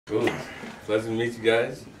Cool. Pleasure to meet you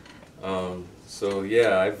guys. So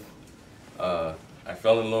yeah, I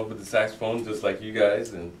fell in love with the saxophone just like you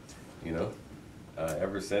guys, and you know,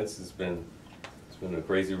 ever since it's been a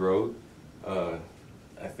crazy road.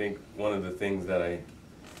 I think one of the things that I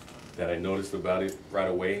noticed about it right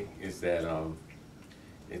away is that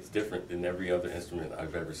it's different than every other instrument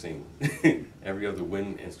I've ever seen, every other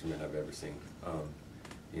wind instrument I've ever seen.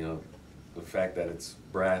 You know, the fact that it's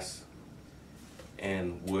brass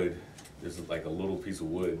and wood, there's like a little piece of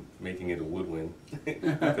wood making it a woodwind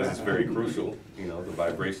because it's very crucial. You know, the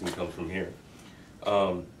vibration comes from here.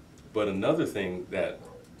 But another thing that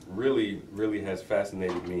really has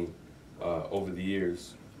fascinated me over the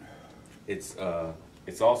years, it's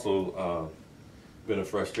also been a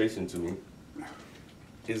frustration to me,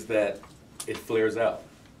 is that it flares out.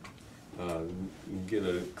 You get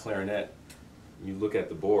a clarinet, you look at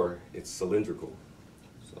the bore, it's cylindrical.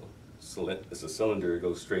 So it's a cylinder, it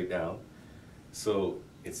goes straight down. So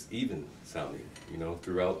it's even sounding, you know,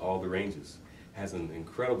 throughout all the ranges. Has an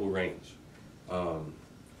incredible range. I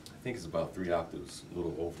think it's about 3 octaves, a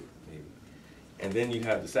little over maybe. And then you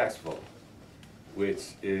have the saxophone,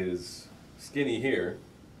 which is skinny here,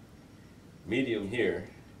 medium here,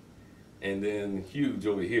 and then huge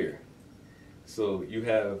over here. So you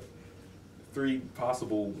have 3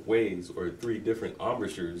 possible ways, or 3 different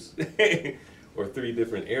embouchures, or 3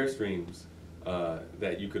 different air streams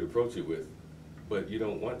that you could approach it with. But you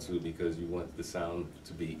don't want to, because you want the sound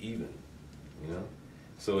to be even, you know?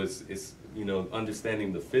 So it's you know,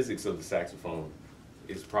 understanding the physics of the saxophone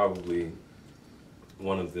is probably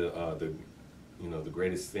one of the you know, the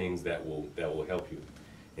greatest things that will help you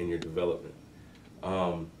in your development.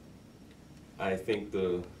 I think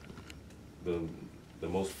the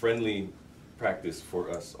most friendly practice for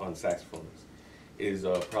us on saxophones is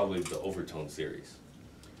probably the overtone series,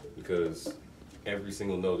 because every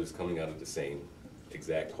single note is coming out of the same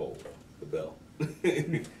exact hole, the bell.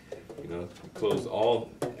 You know, you close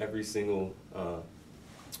every single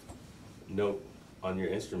note on your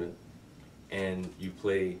instrument, and you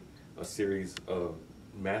play a series of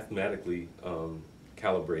mathematically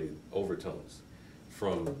calibrated overtones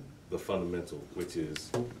from the fundamental, which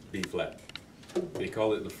is B flat. They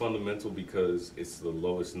call it the fundamental because it's the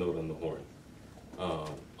lowest note on the horn.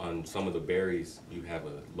 On some of the berries, you have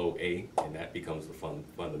a low A, and that becomes the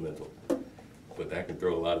fundamental. But that can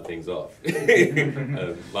throw a lot of things off.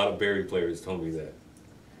 A lot of berry players told me that.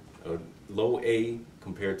 Low A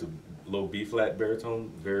compared to low B flat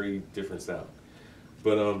baritone, very different sound.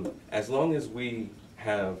 But as long as we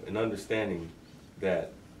have an understanding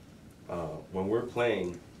that when we're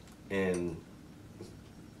playing in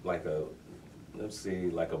like a, let's see,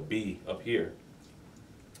 like a B up here,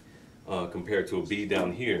 compared to a B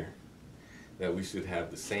down here, that we should have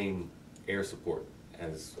the same air support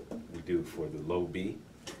as we do for the low B.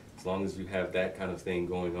 As long as you have that kind of thing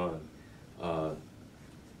going on,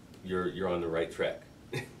 you're on the right track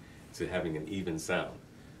to having an even sound.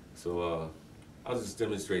 So I'll just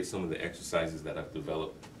demonstrate some of the exercises that I've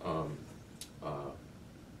developed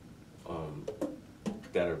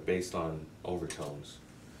that are based on overtones.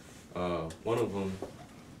 One of them.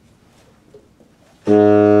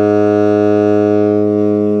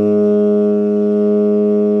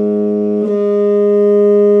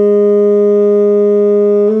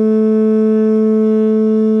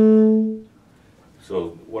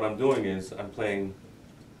 So what I'm doing is I'm playing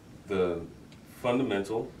the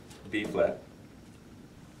fundamental B flat,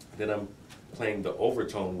 then I'm playing the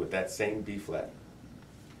overtone with that same B flat.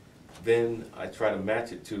 Then I try to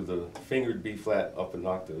match it to the fingered B flat up an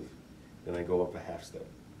octave, then I go up a half step.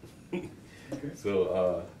 Okay.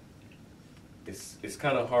 So it's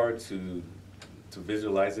kind of hard to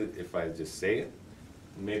visualize it if I just say it.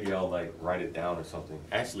 Maybe I'll like write it down or something.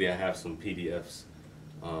 Actually, I have some PDFs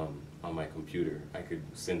on my computer. I could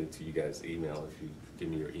send it to you guys email if you give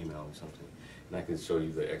me your email or something, and I can show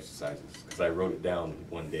you the exercises because I wrote it down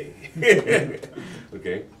one day.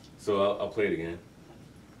 Okay, so I'll play it again.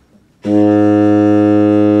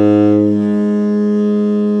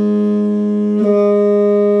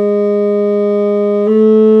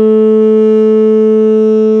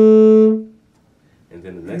 And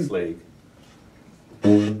then the next leg.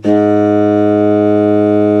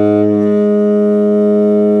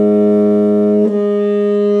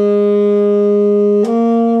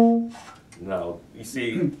 Now, you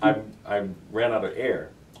see, I ran out of air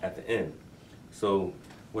at the end. So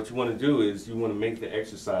what you want to do is you want to make the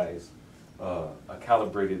exercise a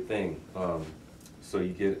calibrated thing, so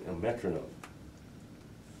you get a metronome.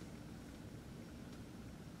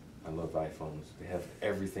 I love iPhones. They have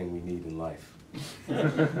everything we need in life.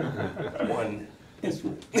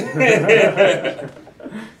 instrument.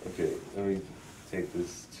 Okay, let me take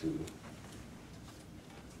this to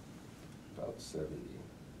about 70.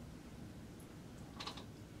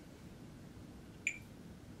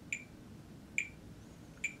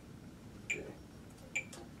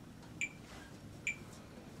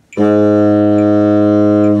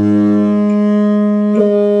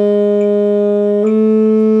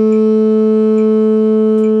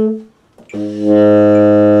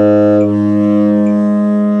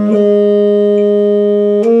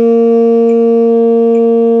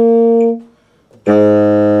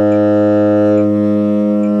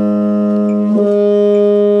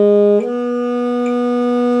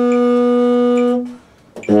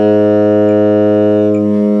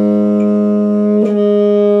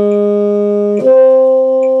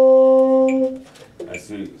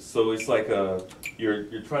 So it's like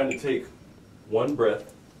you're trying to take one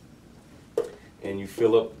breath and you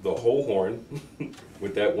fill up the whole horn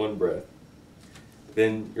with that one breath.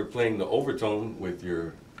 Then you're playing the overtone with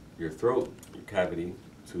your throat, your cavity,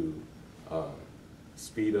 to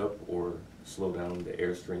speed up or slow down the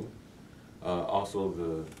airstream.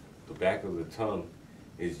 Also, the back of the tongue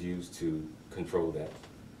is used to control that.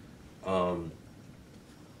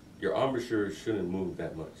 Your embouchure shouldn't move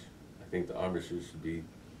that much. I think the embouchure should be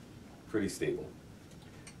pretty stable.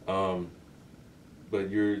 But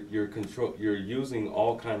you're using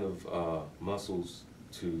all kind of muscles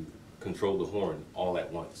to control the horn all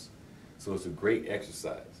at once. So it's a great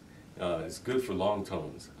exercise. It's good for long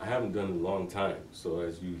tones. I haven't done it in a long time, so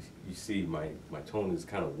as you see, my tone is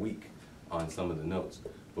kind of weak on some of the notes.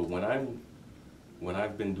 But when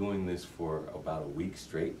I've been doing this for about a week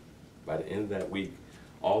straight, by the end of that week,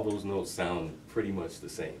 all those notes sound pretty much the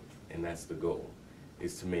same, and that's the goal,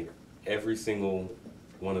 is to make every single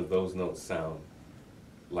one of those notes sound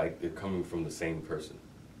like they're coming from the same person,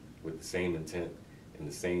 with the same intent and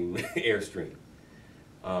the same airstream.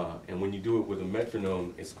 And when you do it with a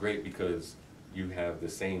metronome, it's great because you have the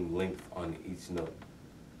same length on each note.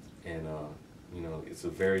 And you know, it's a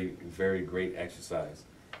very, very great exercise.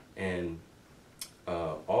 And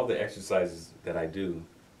all the exercises that I do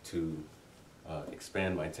to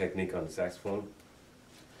expand my technique on the saxophone,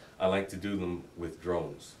 I like to do them with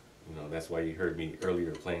drones. You know, that's why you heard me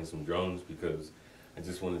earlier playing some drones, because I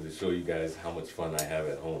just wanted to show you guys how much fun I have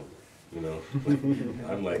at home. You know,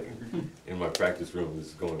 I'm like in my practice room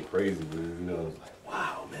just going crazy. You know, it's like,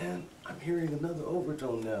 wow, man, I'm hearing another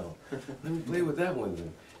overtone now. Let me play with that one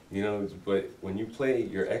then. You know, but when you play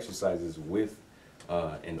your exercises with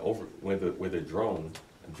with a drone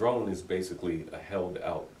is basically a held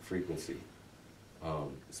out frequency.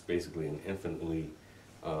 It's basically an infinitely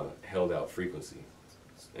held out frequency.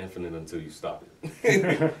 It's infinite until you stop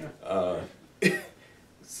it.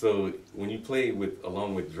 So when you play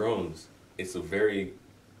along with drones, it's a very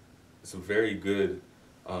good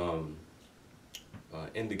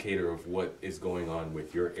indicator of what is going on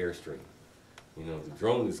with your airstream. You know, the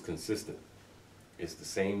drone is consistent. It's the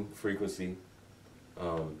same frequency.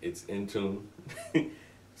 It's in tune.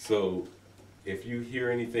 So if you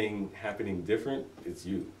hear anything happening different, it's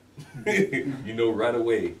you. You know right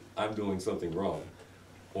away I'm doing something wrong,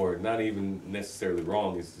 or not even necessarily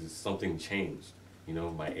wrong. It's just something changed. You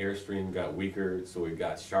know, my airstream got weaker, so it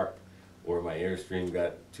got sharp, or my airstream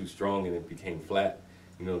got too strong and it became flat.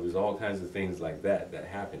 You know, there's all kinds of things like that that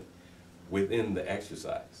happen within the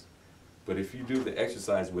exercise. But if you do the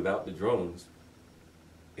exercise without the drones,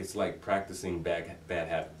 it's like practicing bad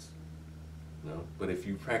habits. You know? But if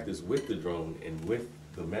you practice with the drone and with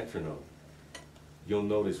the metronome, you'll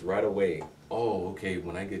notice right away, oh, okay,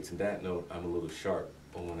 when I get to that note, I'm a little sharp.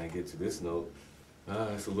 Or when I get to this note,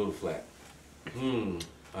 it's a little flat.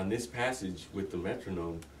 On this passage with the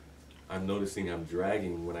metronome, I'm noticing I'm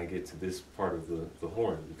dragging when I get to this part of the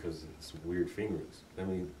horn because it's weird fingerings. Let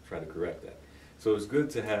me try to correct that. So it's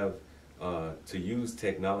good to have, to use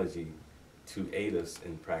technology to aid us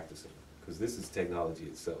in practicing, because this is technology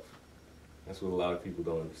itself. That's what a lot of people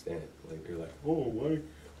don't understand. Like, they're like, oh,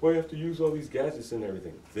 why have to use all these gadgets and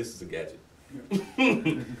everything? This is a gadget.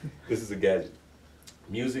 This is a gadget.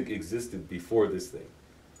 Music existed before this thing.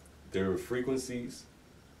 There were frequencies,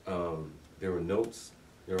 there were notes,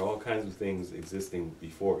 there are all kinds of things existing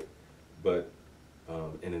before it. But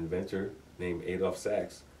an inventor named Adolph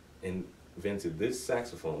Sax invented this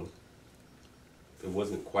saxophone. It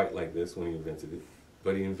wasn't quite like this when he invented it,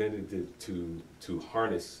 but he invented it to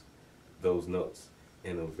harness those notes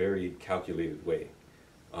in a very calculated way.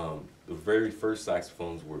 The very first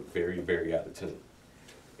saxophones were very, very out of tune.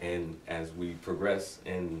 And as we progress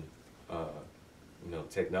in you know,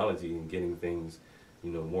 technology and getting things,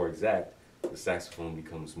 you know, more exact, the saxophone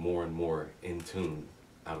becomes more and more in tune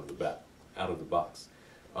out of the box.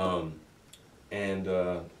 And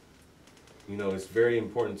you know, it's very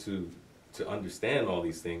important to understand all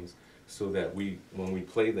these things so that when we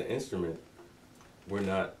play the instrument, we're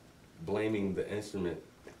not blaming the instrument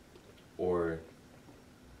or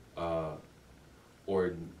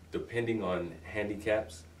depending on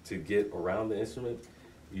handicaps to get around the instrument.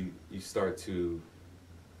 You start to,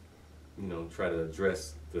 you know, try to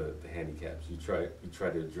address the handicaps. You try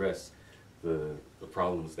to address the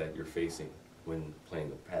problems that you're facing when playing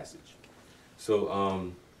the passage.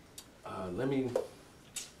 So let me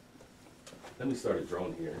start a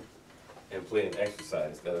drone here and play an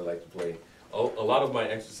exercise that I like to play. A lot of my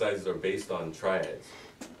exercises are based on triads.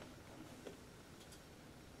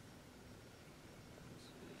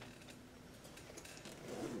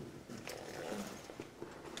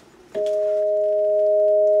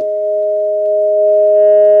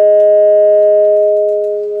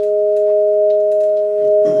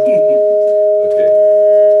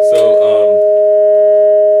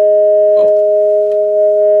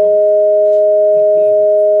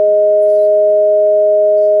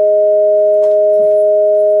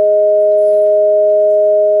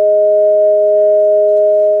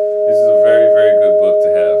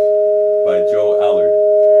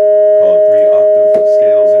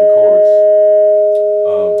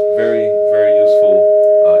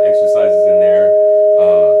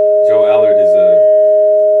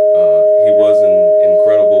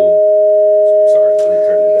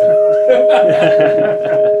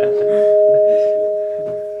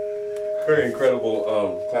 Very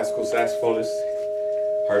incredible classical saxophonist.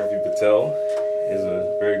 Is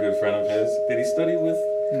a very good friend of his. Did he study with?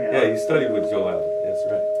 Yeah, he studied with Joe Allen. That's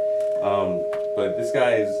right. But this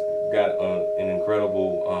guy has got an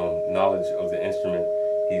incredible knowledge of the instrument.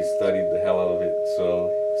 He's studied the hell out of it, so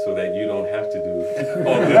that you don't have to do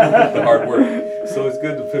all the hard work. So it's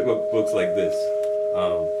good to pick up books like this.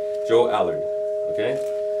 Joe Allard. Okay.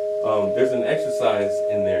 There's an exercise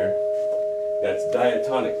in there that's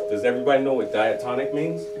diatonic. Does everybody know what diatonic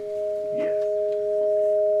means? Yeah.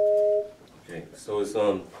 Okay, so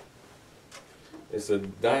it's a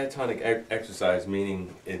diatonic exercise,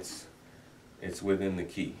 meaning it's within the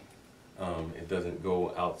key. It doesn't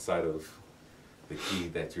go outside of the key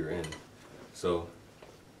that you're in. So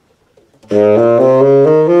we're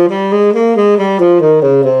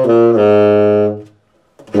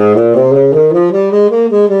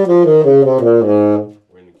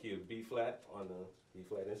in the key of B flat on the B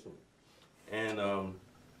flat instrument, and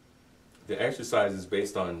the exercise is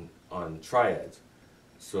based on triads.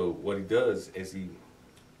 So what he does is you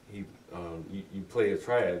play a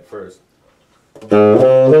triad first.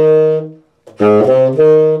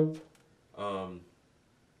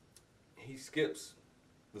 He skips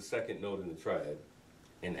the second note in the triad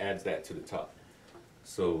and adds that to the top.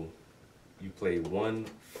 So you play 1,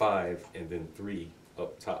 5, and then 3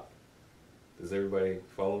 up top. Does everybody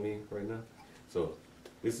follow me right now? So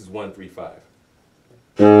this is 1, 3, 5.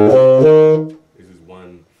 This is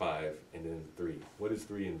 1, 5, and then 3. What is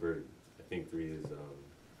 3 inverted? I think 3 is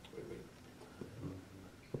wait.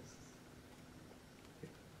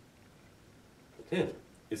 10.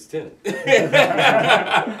 It's 10.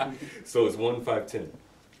 So it's 1, 5, 10.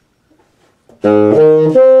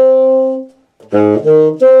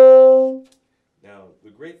 Now, the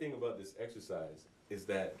great thing about this exercise is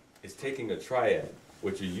that it's taking a triad,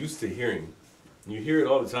 which you're used to hearing. You hear it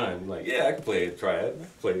all the time. You're like, yeah, I can play a triad. I can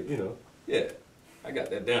play it, you know. Yeah, I got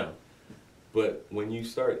that down. But when you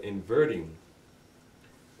start inverting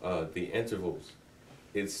the intervals,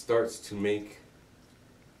 it starts to make,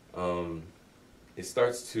 it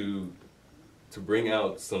starts to bring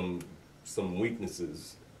out some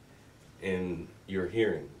weaknesses in your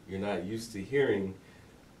hearing. You're not used to hearing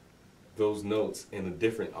those notes in a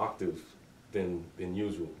different octave than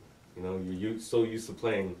usual. You know, you're so used to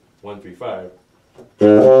playing 1, 3, 5.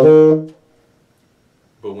 But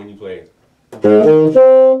when you play,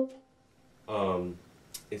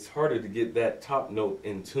 it's harder to get that top note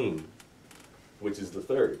in tune, which is the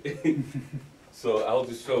third. So I'll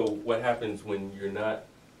just show what happens when you're not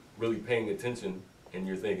really paying attention and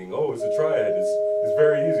you're thinking, oh, it's a triad, it's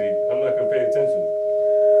very easy, I'm not going to pay attention.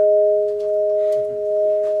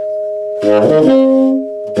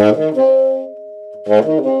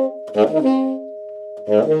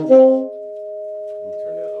 Let me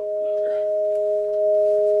turn that up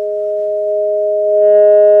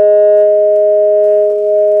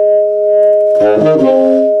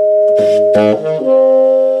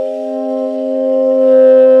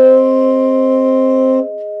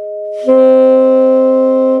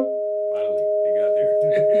Finally, he got there.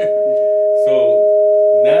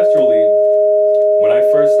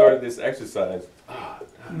 started this exercise,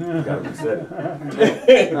 gotta reset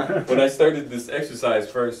it. When I started this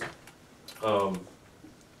exercise first, I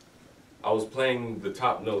was playing the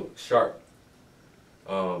top note sharp,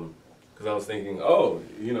 because I was thinking, oh,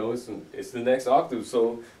 you know, it's the next octave,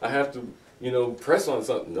 so I have to, you know, press on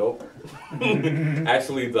something. Nope.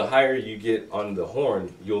 Actually, the higher you get on the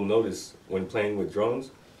horn, you'll notice when playing with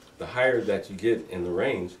drones, the higher that you get in the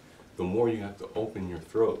range, the more you have to open your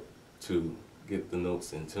throat to get the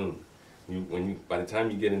notes in tune. By the time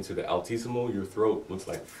you get into the altissimo, your throat looks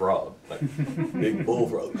like frog, like big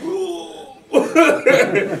bullfrog.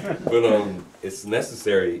 But it's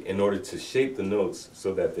necessary in order to shape the notes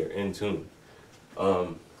so that they're in tune.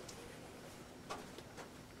 So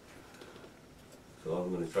I'm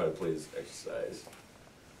going to try to play this exercise.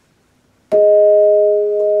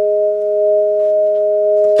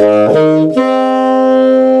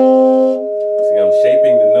 See, I'm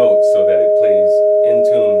shaping the note so that it plays in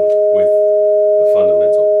tune with the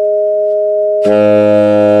fundamental.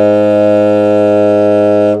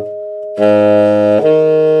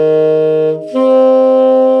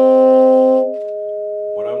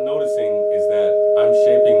 What I'm noticing is that I'm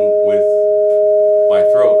shaping with my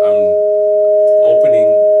throat. I'm opening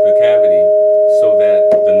the cavity so that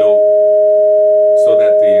the note, so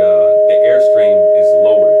that the airstream is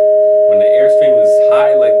lowered. When the airstream is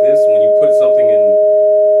high like this, when you put something in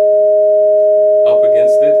up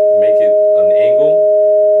against it, make it an angle,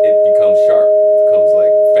 it becomes sharp. It becomes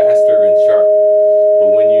like faster and sharp.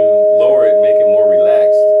 But when you lower it, make it more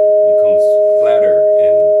relaxed, it becomes flatter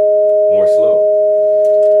and more slow.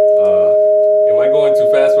 Am I going too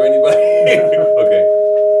fast for anybody? Okay.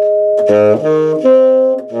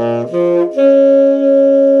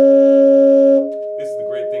 This is the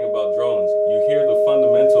great thing about drones. You hear the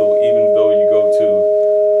fundamental even though you go to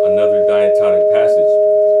another diatonic passage.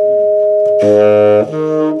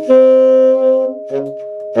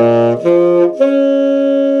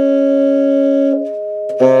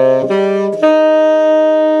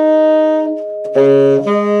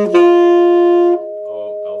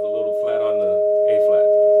 Oh, I was a little flat on the A flat.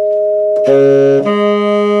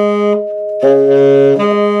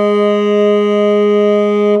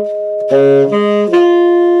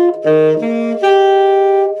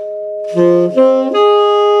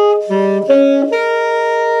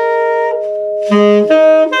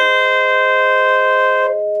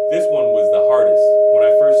 This one was the hardest. When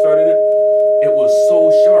I first started it, it was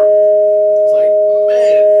so sharp. It's like,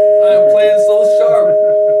 man, I'm playing so sharp.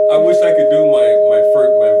 I wish I could do my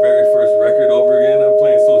very first record over again. I'm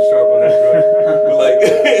playing so sharp on that drum.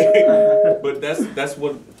 But that's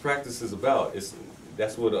what practice is about.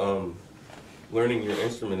 That's what learning your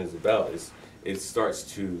instrument is about. It starts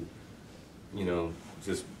to, you know,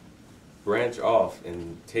 just branch off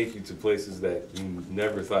and take you to places that you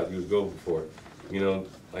never thought you would go before. You know,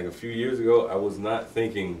 like a few years ago, I was not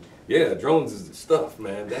thinking, yeah, drones is the stuff,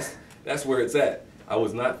 man. That's where it's at. I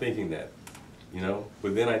was not thinking that, you know.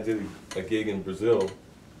 But then I did a gig in Brazil,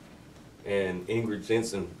 and Ingrid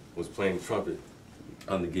Jensen was playing trumpet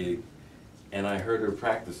on the gig, and I heard her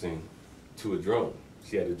practicing to a drone.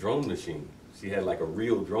 She had a drone machine. She had like a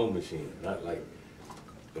real drone machine, not like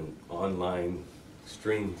an online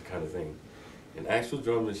stream kind of thing. An actual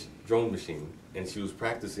drone machine, and she was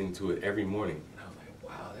practicing to it every morning. And I was like,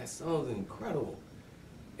 wow, that sounds incredible.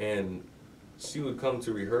 And she would come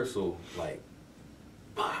to rehearsal like,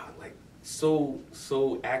 so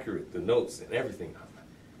accurate, the notes and everything. I was like,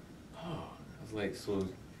 oh, I was like, so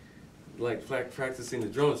like practicing the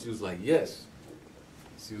drones. She was like, yes.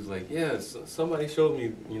 She was like, yeah, somebody showed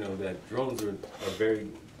me, you know, that drones are very,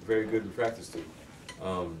 very good to practice to,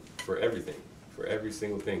 for everything. For every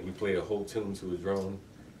single thing. We play a whole tune to a drone.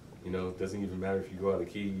 You know, it doesn't even matter if you go out of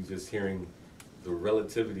key, you're just hearing the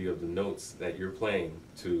relativity of the notes that you're playing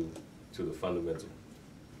to the fundamental.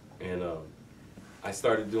 And I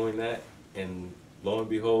started doing that, and lo and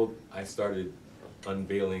behold, I started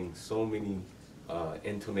unveiling so many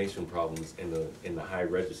intonation problems in the high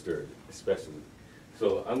register, especially.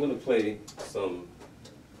 So I'm going to play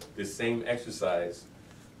this same exercise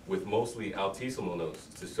with mostly altissimo notes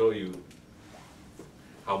to show you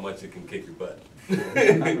how much it can kick your butt. I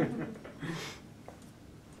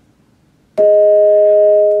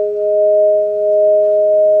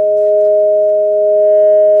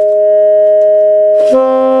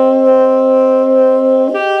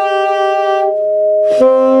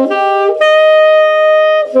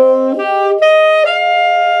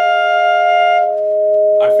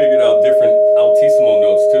figured out different altissimo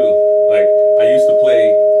notes too. Like I used to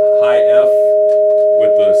play high F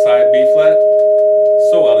with the side B flat.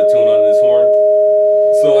 So out of tune on this horn.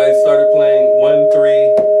 So I started playing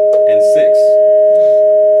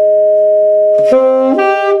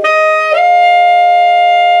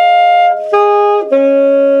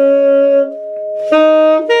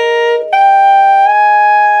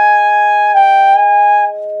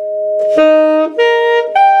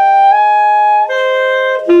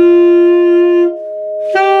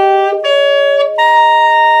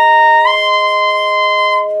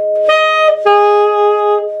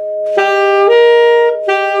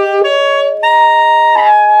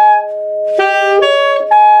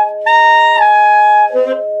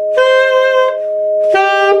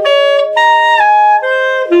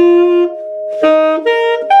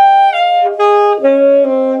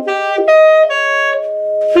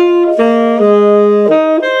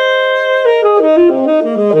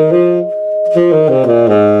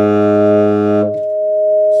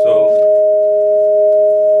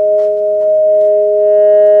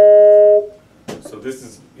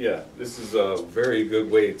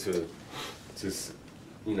to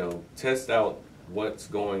you know, test out what's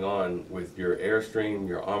going on with your airstream,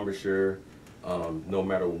 your embouchure, no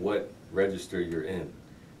matter what register you're in,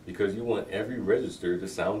 because you want every register to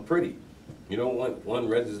sound pretty. You don't want one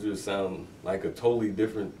register to sound like a totally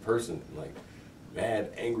different person, like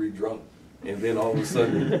mad, angry drunk, and then all of a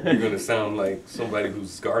sudden you're going to sound like somebody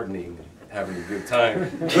who's gardening, having a good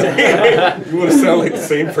time. You want to sound like the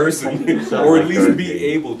same person, or at least be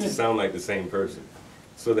able to sound like the same person,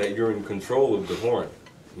 so that you're in control of the horn,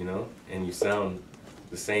 you know, and you sound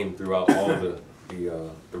the same throughout all the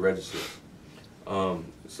registers.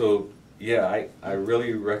 So yeah, I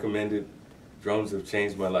really recommend it. Drums have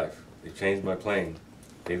changed my life. They've changed my playing.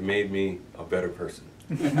 They've made me a better person.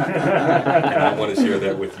 And I want to share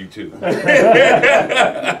that with you too.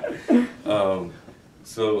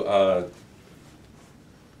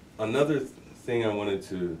 Another thing I wanted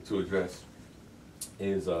to address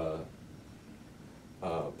is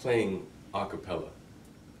playing a cappella.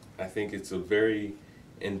 I think it's a very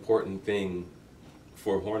important thing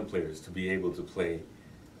for horn players to be able to play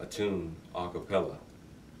a tune a cappella,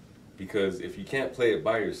 because if you can't play it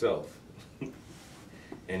by yourself,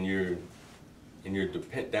 and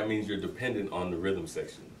that means you're dependent on the rhythm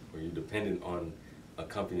section, or you're dependent on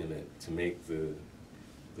accompaniment to make the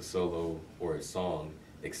solo or a song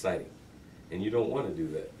exciting, and you don't want to do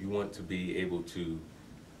that. You want to be able to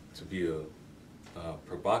be a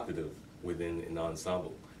provocative within an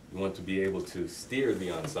ensemble. You want to be able to steer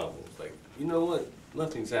the ensemble. Like, you know what?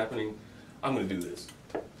 Nothing's happening. I'm going to do this.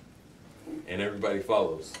 And everybody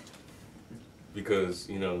follows. Because,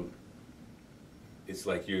 you know, it's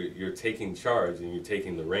like you're taking charge and you're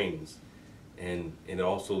taking the reins. And it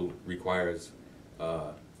also requires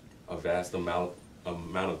a vast amount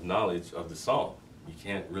of knowledge of the song. You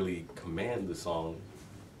can't really command the song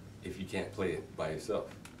if you can't play it by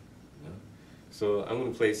yourself. You know? So I'm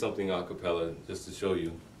going to play something a cappella just to show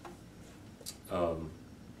you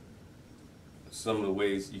some of the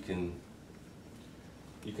ways you can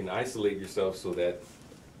isolate yourself so that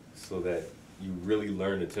you really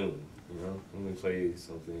learn a tune. You know, I'm going to play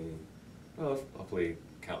something. I'll play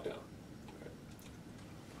Countdown.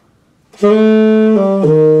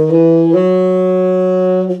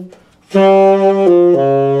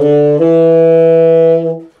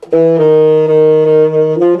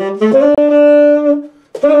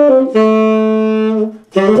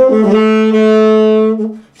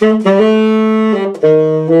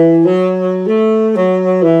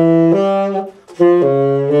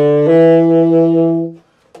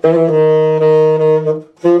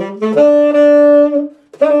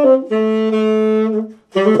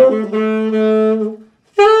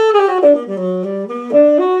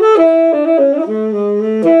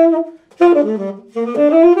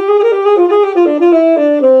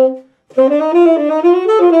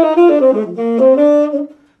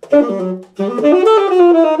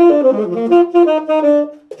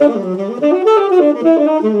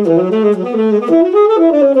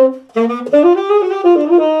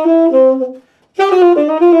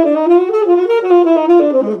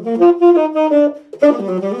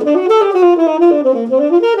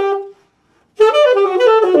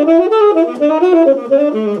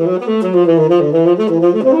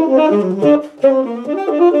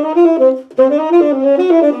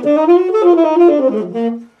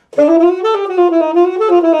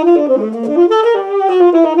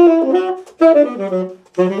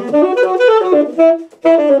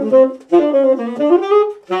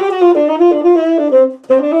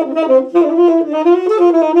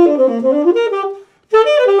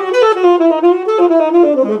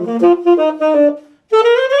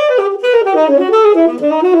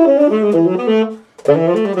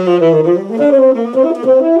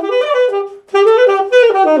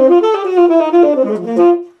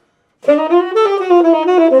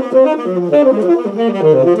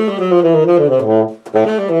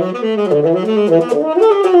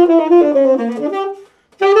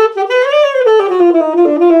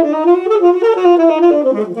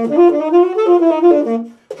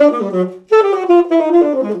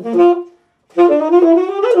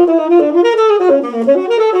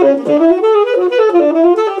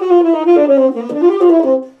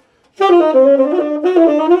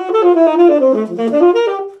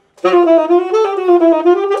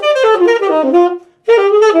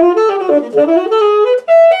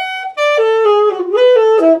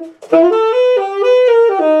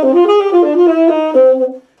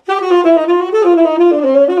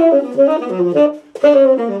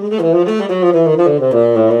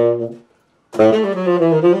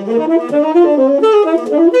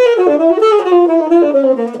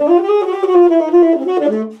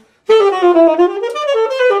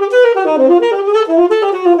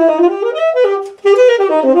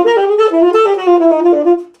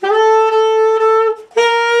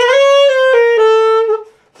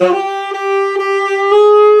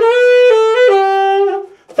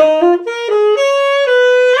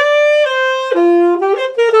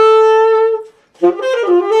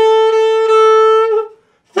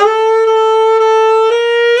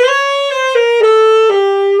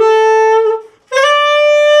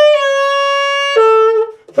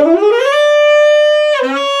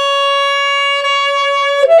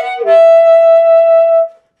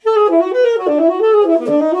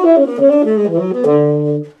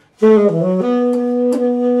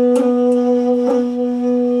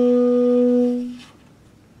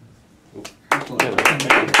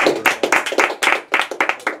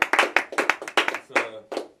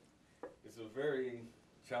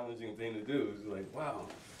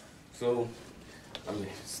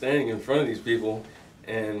 standing in front of these people,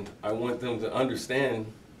 and I want them to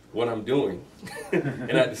understand what I'm doing,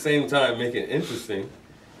 and at the same time make it interesting,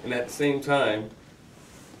 and at the same time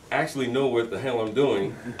actually know what the hell I'm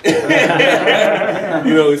doing.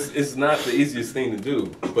 You know, it's not the easiest thing to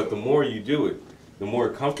do, but the more you do it, the more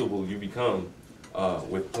comfortable you become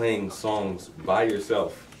with playing songs by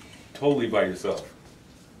yourself, totally by yourself.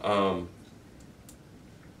 The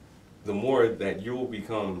more that you will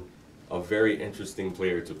become a very interesting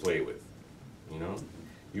player to play with. You know,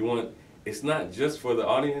 it's not just for the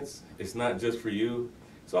audience, it's not just for you,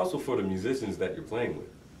 it's also for the musicians that you're playing with.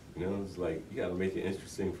 You know, it's like, you gotta make it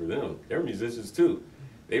interesting for them. They're musicians too.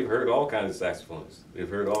 They've heard all kinds of saxophones. They've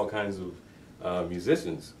heard all kinds of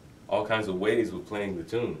musicians, all kinds of ways of playing the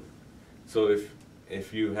tune. So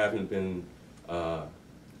if you haven't been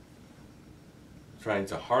trying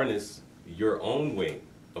to harness your own way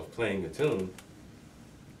of playing a tune,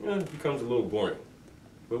 you know, it becomes a little boring.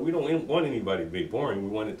 But we don't want anybody to be boring, we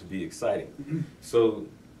want it to be exciting. So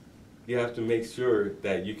you have to make sure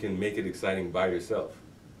that you can make it exciting by yourself.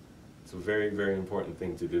 It's a very, very important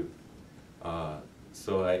thing to do.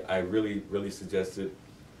 So I really, really suggest it.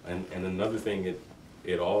 And another thing,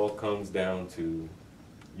 it all comes down to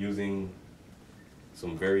using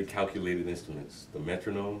some very calculated instruments. The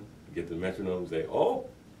metronome, you get the metronome, say, oh,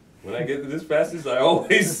 when I get to this fastest, I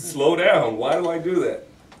always slow down. Why do I do that?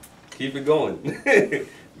 Keep it going.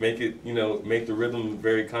 Make it, you know, make the rhythm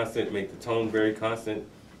very constant, make the tone very constant.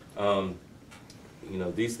 You know,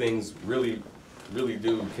 these things really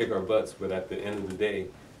do kick our butts, but at the end of the day,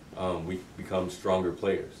 we become stronger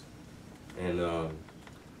players. And,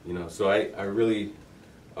 you know, so I really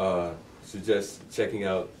suggest checking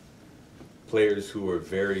out players who are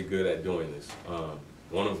very good at doing this.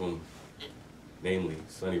 One of them, namely,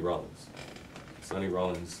 Sonny Rollins. Sonny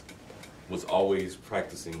Rollins was always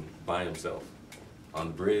practicing by himself, on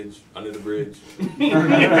the bridge, under the bridge. You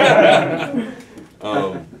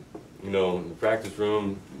know, in the practice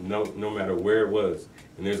room, no matter where it was.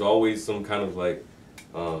 And there's always some kind of like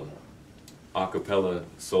a cappella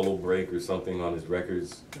solo break or something on his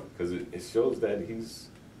records, because it shows that he's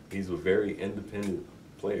a very independent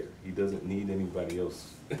player. He doesn't need anybody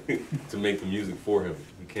else to make the music for him.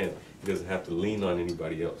 He doesn't have to lean on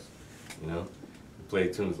anybody else, you know? He play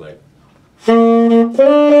tunes like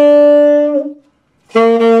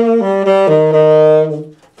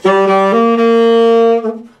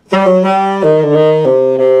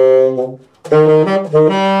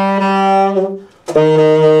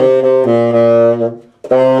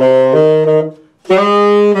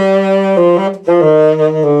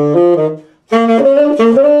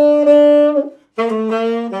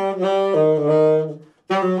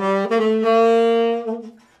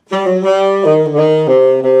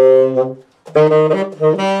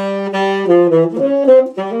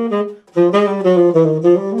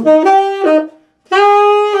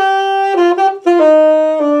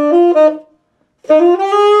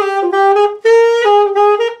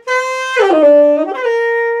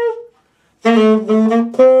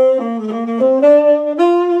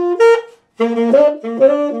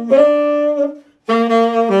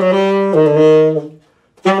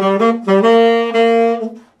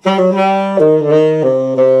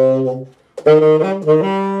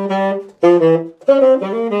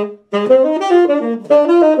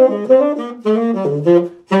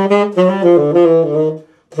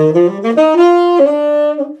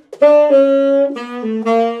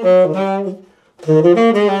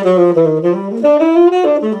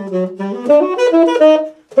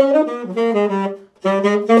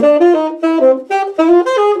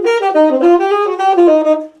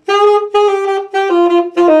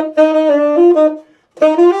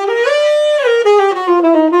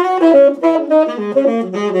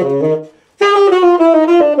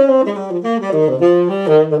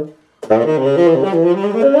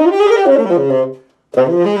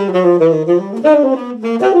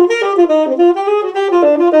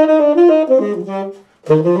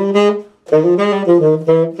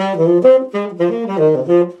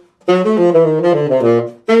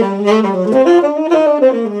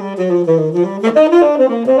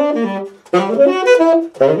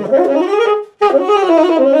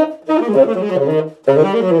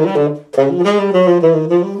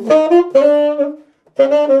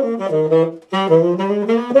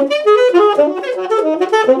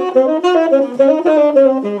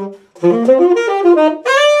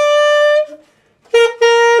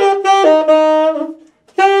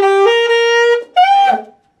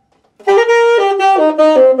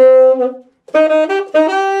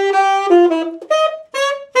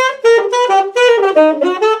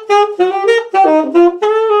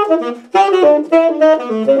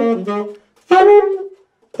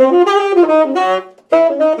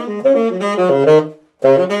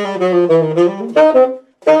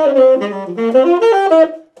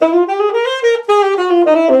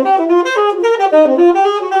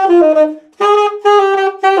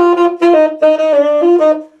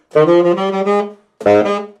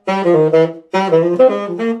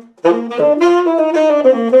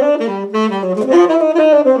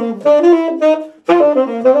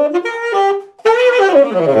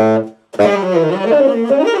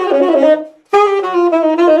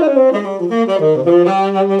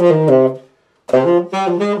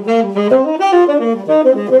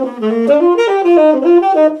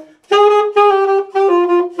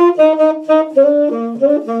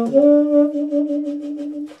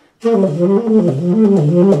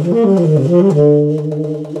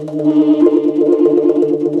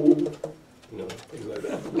Things like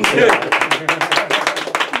that.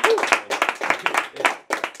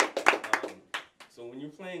 So when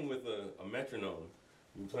you're playing with a metronome,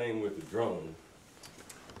 you're playing with a drone,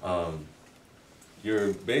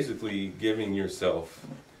 you're basically giving yourself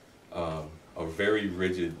a very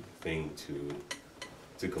rigid thing to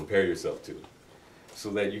compare yourself to,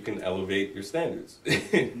 so that you can elevate your standards,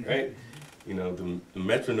 right? You know, the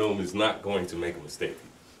metronome is not going to make a mistake.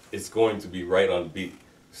 It's going to be right on beat.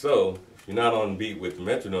 So if you're not on beat with the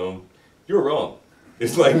metronome, you're wrong.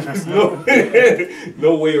 It's like there's no,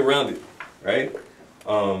 no way around it, right?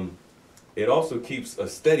 It also keeps a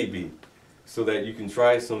steady beat so that you can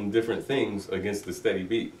try some different things against the steady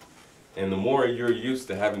beat. And the more you're used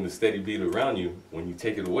to having the steady beat around you, when you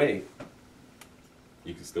take it away,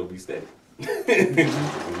 you can still be steady.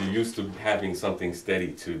 You're used to having something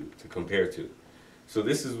steady to compare to. So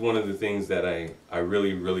this is one of the things that I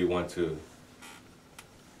really, really want to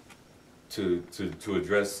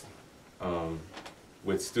address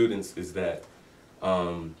with students, is that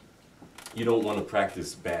you don't want to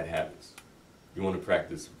practice bad habits. You want to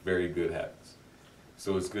practice very good habits.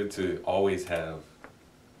 So it's good to always have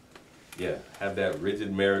that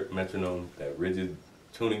rigid metronome, that rigid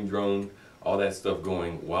tuning drone, all that stuff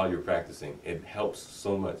going while you're practicing. It helps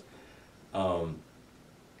so much.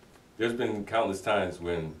 There's been countless times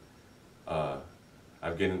when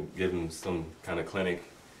I've given some kind of clinic,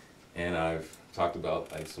 and I've talked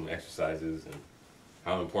about like some exercises and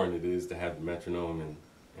how important it is to have the metronome and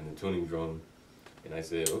the tuning drone. And I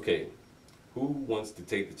said, okay, who wants to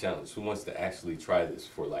take the challenge? Who wants to actually try this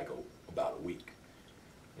for like about a week?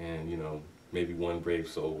 And you know, maybe one brave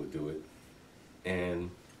soul would do it. And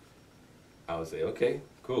I would say, okay,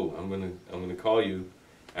 cool. I'm gonna call you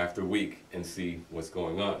after a week and see what's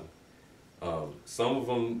going on. Some of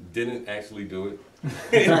them didn't actually do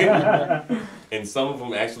it, and some of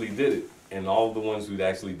them actually did it. And all of the ones who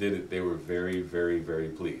actually did it, they were very, very, very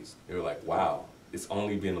pleased. They were like, wow, it's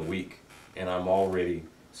only been a week, and I'm already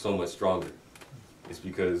so much stronger. It's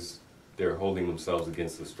because they're holding themselves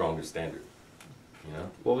against a stronger standard. You know?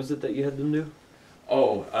 What was it that you had them do?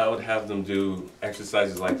 Oh, I would have them do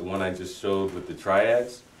exercises like the one I just showed with the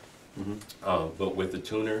triads, but with the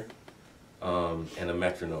tuner and a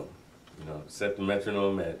metronome. You know, set the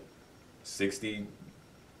metronome at 60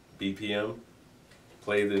 BPM.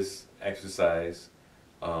 Play this exercise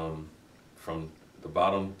from the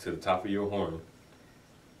bottom to the top of your horn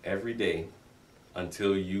every day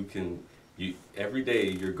until you can. Every day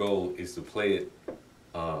your goal is to play it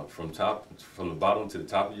from the bottom to the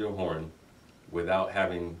top of your horn, without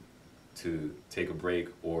having to take a break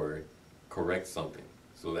or correct something.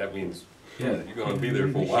 So that means, you're going to be there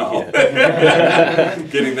for a while,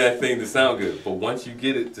 getting that thing to sound good. But once you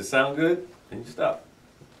get it to sound good, then you stop.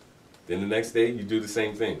 Then the next day, you do the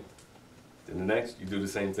same thing. Then the next, you do the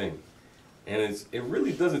same thing. And it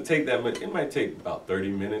really doesn't take that much. It might take about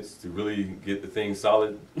 30 minutes to really get the thing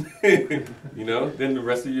solid. You know, then the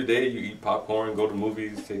rest of your day, you eat popcorn, go to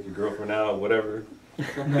movies, take your girlfriend out, whatever.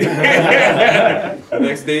 The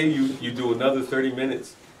next day you do another 30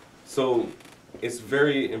 minutes. So it's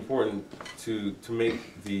very important to make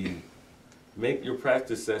your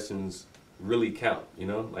practice sessions really count, you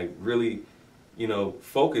know, like really, you know,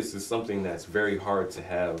 focus is something that's very hard to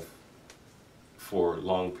have for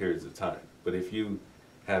long periods of time. But if you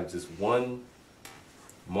have just one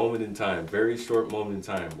moment in time, very short moment in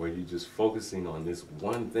time, where you're just focusing on this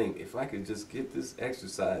one thing, if I could just get this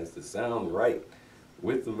exercise to sound right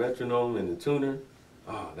with the metronome and the tuner,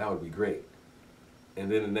 oh, that would be great. And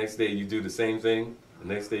then the next day you do the same thing, the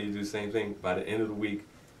next day you do the same thing. By the end of the week,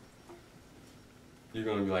 you're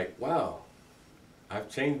going to be like, wow, I've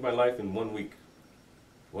changed my life in 1 week.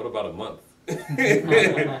 What about a month?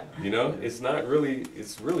 You know, it's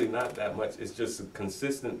really not that much. It's just a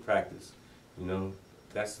consistent practice. You know,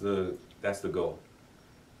 that's the goal.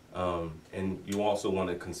 and you also want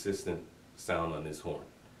a consistent sound on this horn.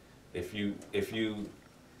 If you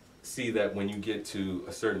see that when you get to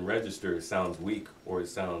a certain register, it sounds weak, or it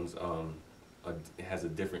sounds it has a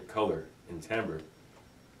different color and timbre,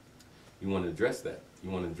 you want to address that. You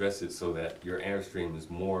want to address it so that your airstream is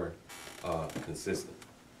more consistent.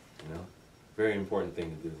 You know, very important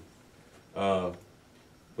thing to do.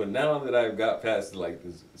 But now that I've got past like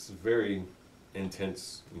this very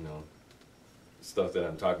intense, you know, stuff that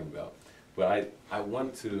I'm talking about, but I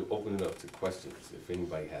want to open it up to questions. If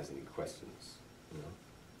anybody has any questions, you know.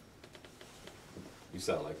 You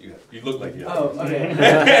sound like you have. You look like you have. Oh,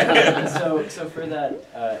 okay. So for that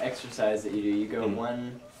exercise that you do, you go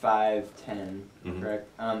 1, 5, 10, correct?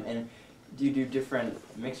 And do you do different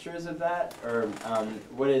mixtures of that, or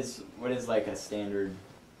what is like a standard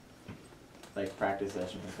like practice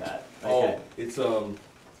session with that? Like it's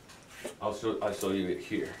I'll show you it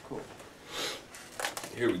here. Cool.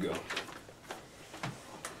 Here we go.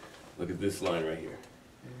 Look at this line right here.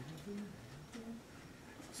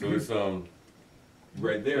 So it's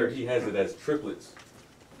right there, he has it as triplets.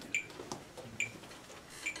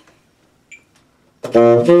 So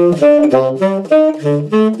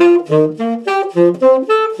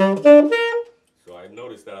I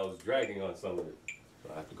noticed that I was dragging on some of it. So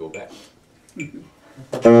I have to go back. Okay,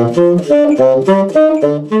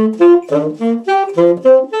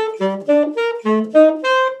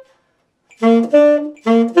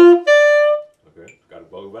 gotta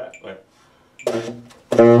go back. All right.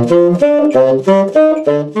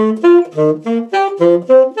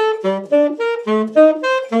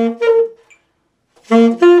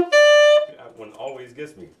 That one always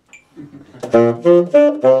gets me.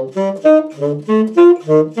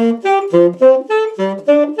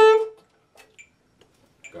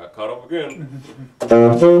 Got caught up again.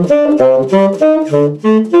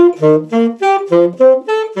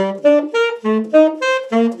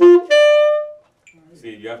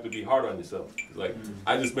 See, you have to be hard on yourself. It's like,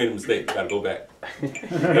 I just made a mistake, gotta go back. You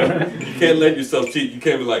know? You can't let yourself cheat. You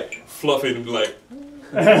can't be like, fluff it and be like,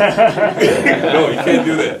 no, you can't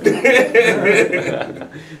do that.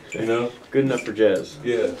 You know? Good enough for jazz.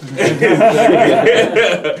 Yeah.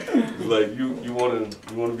 Like you want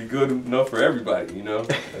to be good enough for everybody, you know?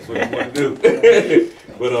 That's what you want to do.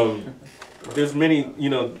 But there's many, you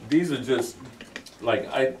know, these are just like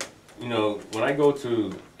you know, when I go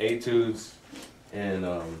to etudes and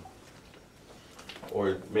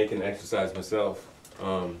or make an exercise myself,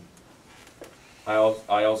 I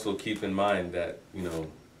also keep in mind that, you know,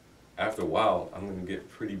 after a while I'm going to get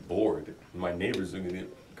pretty bored. My neighbors are going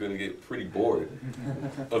to get pretty bored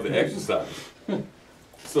of the exercise.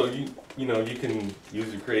 So you know, you can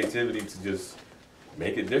use your creativity to just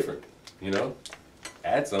make it different, you know?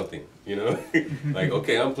 Add something, you know? Like,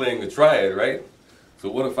 okay, I'm playing a triad, right? So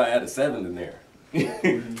what if I add a 7 in there?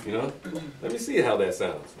 You know? Let me see how that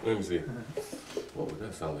sounds. Let me see. What would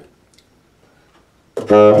that sound like? All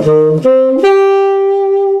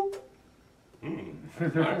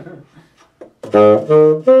right.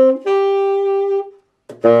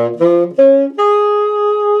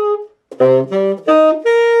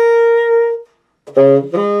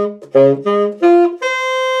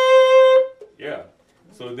 Yeah.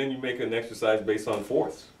 So then you make an exercise based on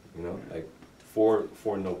fourths, you know, like four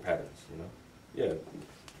note patterns, you know. Yeah.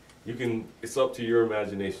 You can, it's up to your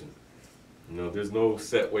imagination. You know, there's no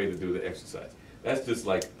set way to do the exercise. That's just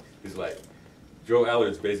like, it's like, Joe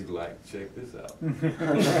Allard's basically like, check this out. You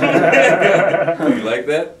like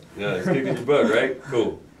that? Yeah, it's kicking your butt, right?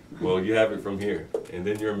 Cool. Well, you have it from here. And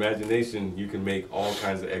then your imagination, you can make all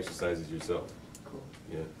kinds of exercises yourself. Cool.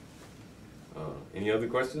 Yeah. Any other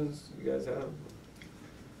questions you guys have?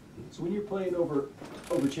 So when you're playing over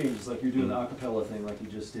changes, like you're doing the a cappella thing like you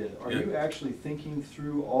just did, are you actually thinking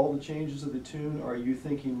through all the changes of the tune, or are you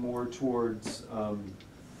thinking more towards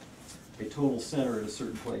a total center at a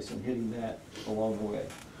certain place and hitting that along the way?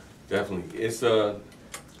 Definitely. It's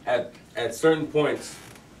at certain points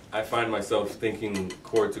I find myself thinking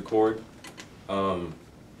chord to chord.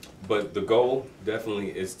 But the goal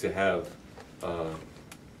definitely is to have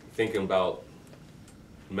thinking about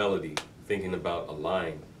melody, thinking about a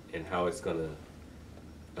line and how it's gonna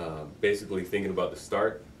basically thinking about the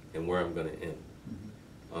start and where I'm gonna end.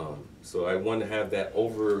 So I want to have that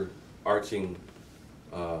overarching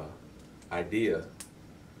idea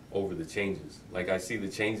over the changes. Like I see the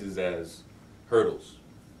changes as hurdles.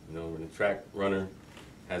 You know, when the track runner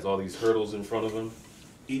has all these hurdles in front of him,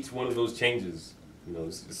 each one of those changes, you know,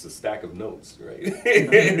 it's a stack of notes, right?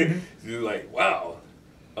 You're like, wow,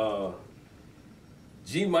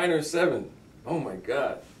 G minor 7. Oh my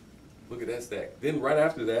God, look at that stack. Then right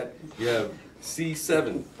after that, you have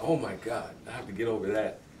C7. Oh my God, I have to get over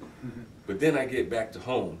that. But then I get back to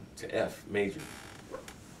home to F major,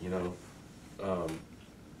 you know.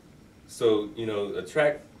 So, you know, a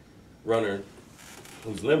track runner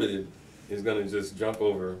who's limited is going to just jump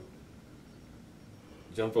over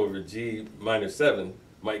G minor 7,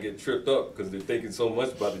 might get tripped up because they're thinking so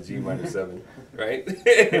much about the G minor 7, right?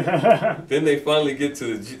 Then they finally get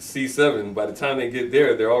to the C7. By the time they get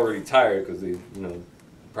there, they're already tired because they, you know,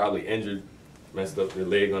 probably injured, messed up their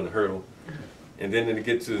leg on the hurdle. And then they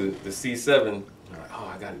get to the C7, they're like, oh,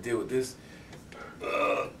 I got to deal with this.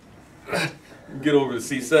 Get over to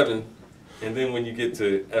C7, and then when you get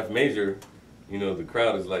to F major, you know, the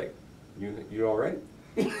crowd is like, you all right?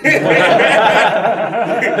 Seems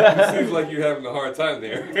like you're having a hard time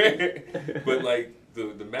there. But like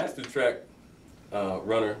the master track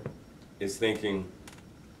runner is thinking,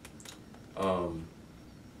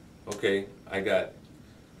 okay, I got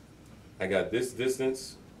this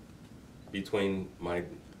distance between my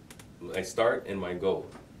start and my goal,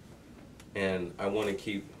 and I want to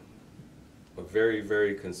keep a very,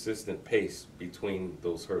 very consistent pace between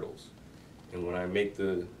those hurdles. And when I make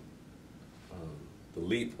the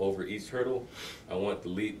leap over each hurdle, I want the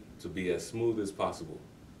leap to be as smooth as possible,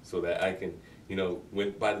 so that I can, you know,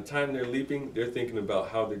 by the time they're leaping, they're thinking about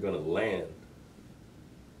how they're going to land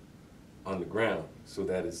on the ground so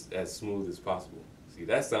that it's as smooth as possible. See,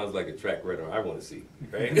 that sounds like a track runner I want to see,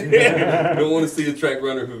 right? I don't want to see a track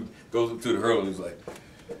runner who goes up to the hurdle and is like,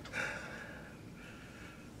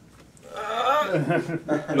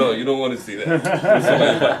 no, you don't want to see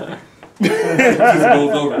that. It just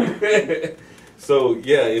goes over. So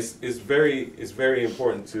yeah, it's very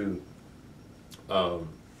important to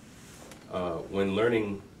when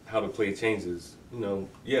learning how to play changes. You know,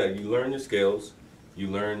 yeah, you learn your scales, you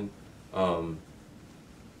learn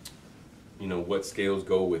you know, what scales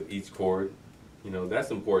go with each chord. You know, that's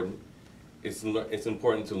important. It's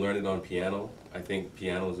important to learn it on piano. I think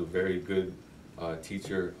piano is a very good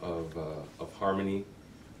teacher of harmony,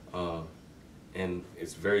 and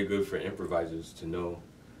it's very good for improvisers to know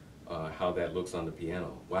how that looks on the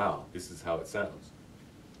piano. Wow, this is how it sounds.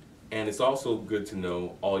 And it's also good to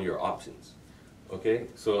know all your options. Okay,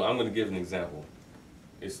 so I'm going to give an example.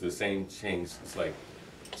 It's the same change. It's like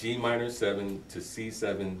G minor 7 to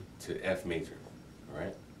C7 to F major. All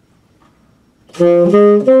right.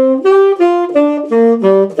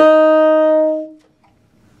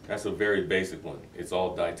 That's a very basic one. It's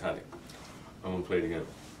all diatonic. I'm going to play it again.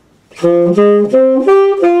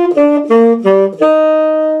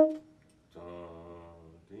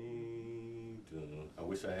 I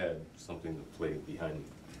wish I had something to play behind me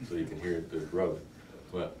so you can hear the rub.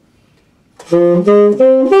 But all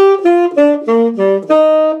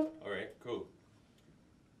right, cool.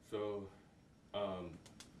 So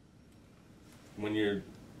when you're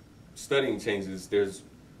studying changes, there's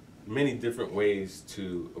many different ways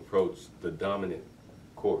to approach the dominant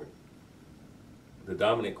chord. The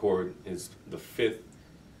dominant chord is the 5th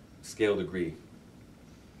scale degree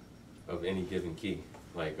of any given key.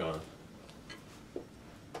 Like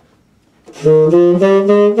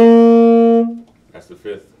that's the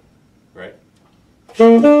 5th, right?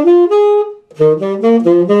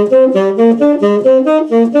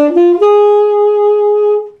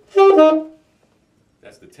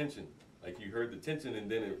 That's the tension. Like you heard the tension and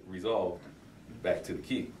then it resolved back to the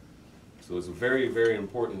key. So it's a very, very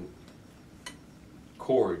important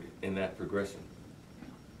chord in that progression.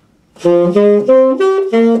 All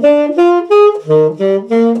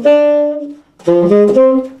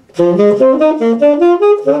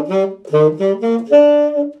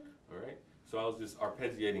right, so I was just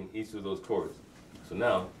arpeggiating each of those chords. So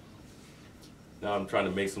now I'm trying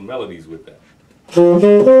to make some melodies with that.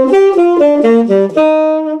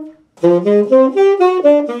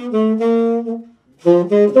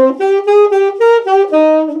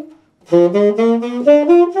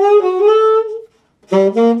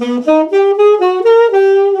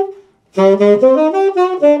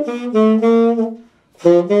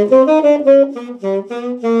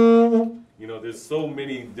 You know, there's so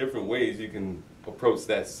many different ways you can approach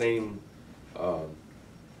that same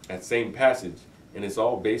passage, and it's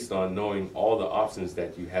all based on knowing all the options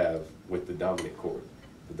that you have with the dominant chord.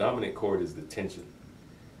 The dominant chord is the tension,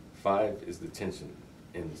 5 is the tension,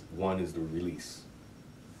 and 1 is the release.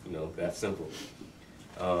 You know, that's simple.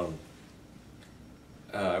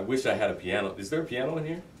 I wish I had a piano. Is there a piano in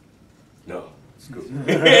here? No. It's cool.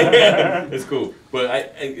 It's cool.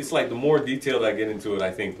 But it's like the more detailed I get into it,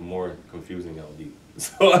 I think the more confusing I'll be.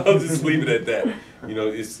 So I'll just leave it at that. You know,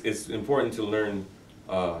 it's important to learn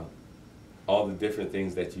all the different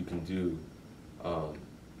things that you can do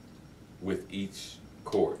with each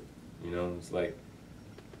chord. You know, it's like,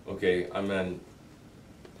 okay, I'm on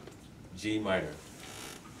G minor.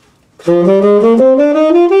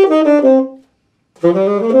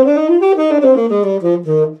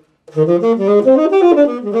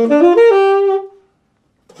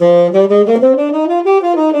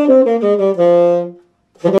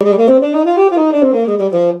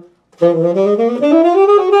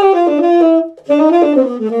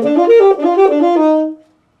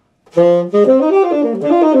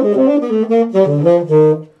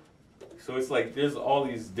 So it's like there's all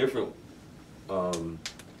these different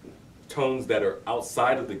tones that are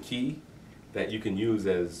outside of the key that you can use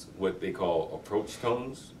as what they call approach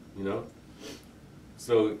tones, you know?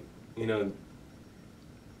 So, you know,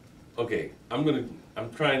 okay, I'm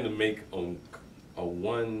trying to make a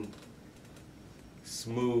one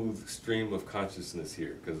smooth stream of consciousness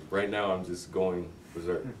here, because right now I'm just going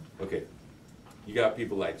berserk. Okay, you got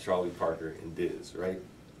people like Charlie Parker and Diz, right?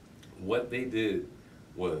 What they did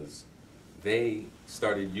was they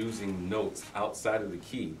started using notes outside of the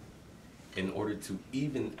key in order to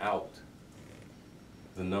even out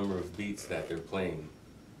the number of beats that they're playing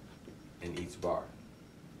in each bar.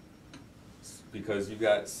 Because you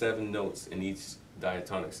got 7 notes in each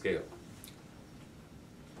diatonic scale.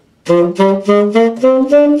 1, 2, 3, 4,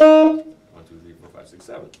 5, 6,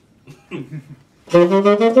 7.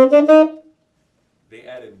 They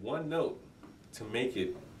added 1 note to make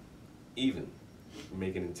it even,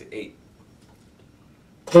 make it into 8.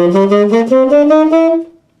 So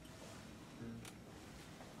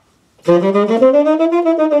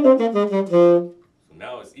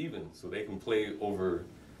now it's even, so they can play over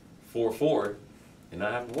 4/4 and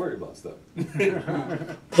not have to worry about stuff. And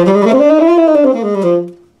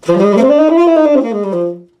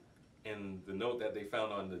the note that they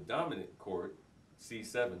found on the dominant chord,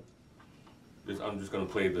 C7, I'm just going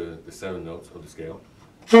to play the 7 notes of the scale.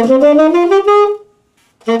 They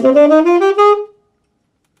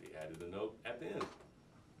added a note at the end.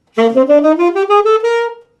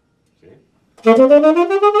 See?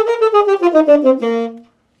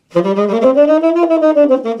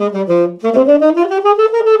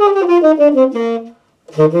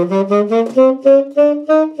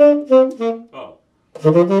 Oh.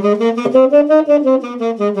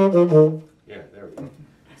 Yeah, there we go.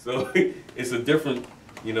 So it's a different,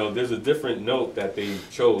 you know, there's a different note that they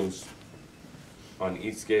chose on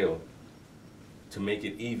each scale to make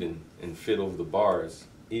it even and fit over the bars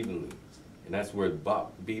evenly. And that's where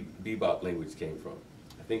bebop language came from.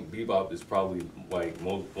 I think bebop is probably like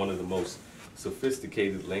one of the most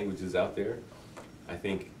sophisticated languages out there. I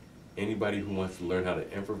think anybody who wants to learn how to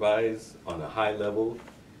improvise on a high level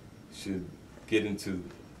should get into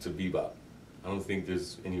bebop. I don't think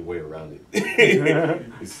there's any way around it.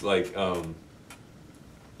 It's like,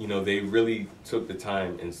 you know, they really took the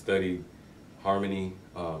time and studied harmony.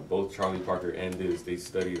 Both Charlie Parker and Diz, they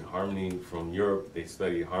studied harmony from Europe. They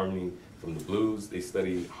studied harmony from the blues. They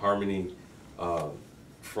studied harmony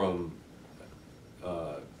from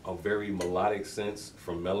a very melodic sense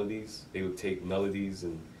from melodies. They would take melodies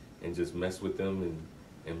and just mess with them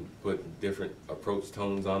and put different approach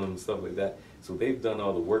tones on them and stuff like that. So they've done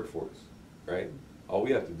all the work for us, right? All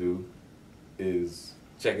we have to do is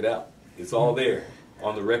check it out. It's all there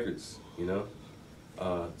on the records, you know?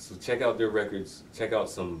 So check out their records. Check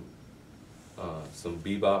out some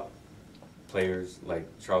bebop players like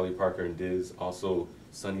Charlie Parker and Diz. Also,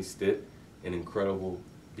 Sonny Stitt, an incredible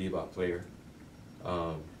bebop player.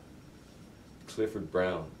 Clifford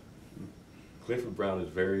Brown. Clifford Brown is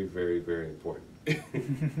very, very, very important. I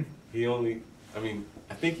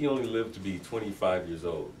think he only lived to be 25 years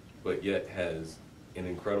old, but yet has an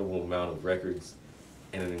incredible amount of records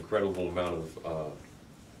and an incredible amount of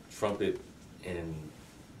trumpet and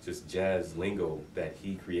just jazz lingo that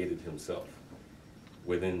he created himself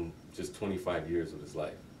within just 25 years of his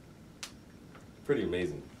life. Pretty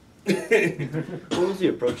amazing. What was the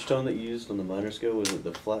approach tone that you used on the minor scale? Was it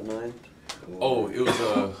the flat 9? Oh, it was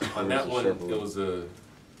on that one. It was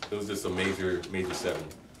just a major 7.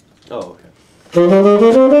 Oh, okay.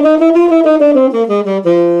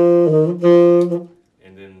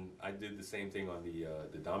 And then I did the same thing on the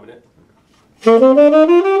dominant. And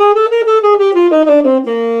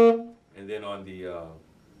then on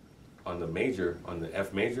the major, on the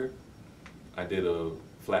F major, I did a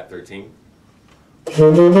flat 13.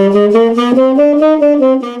 So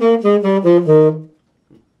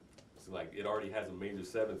like it already has a major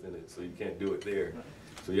 7th in it, so you can't do it there.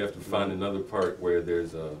 So you have to find another part where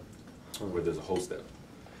there's a whole step.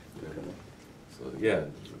 You know? So yeah,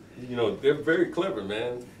 you know, they're very clever,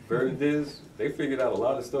 man. Bird and Diz, they figured out a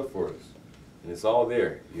lot of stuff for us. and it's all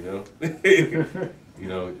there, you know. You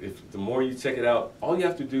know, if the more you check it out, all you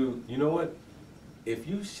have to do, you know what? If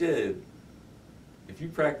you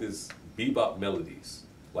practice bebop melodies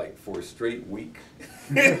like for a straight week,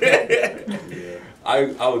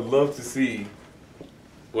 I would love to see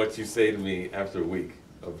what you say to me after a week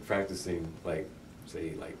of practicing, like,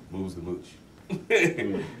 say, like Moves the Mooch.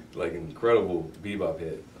 Like an incredible bebop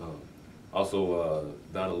head. Also,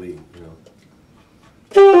 Donna Lee, you know.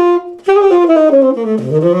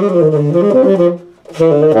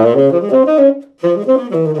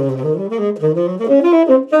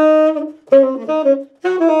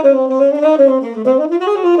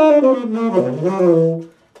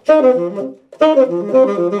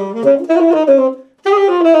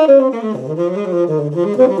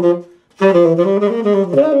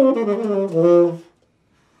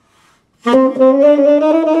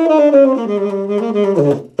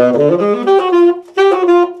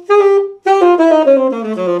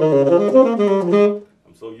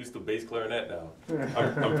 I'm so used to bass clarinet now.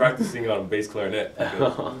 I'm practicing on bass clarinet.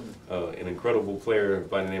 Because, an incredible player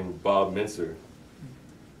by the name of Bob Mincer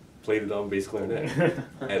played it on bass clarinet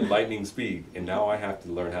at lightning speed, and now I have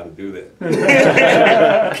to learn how to do that.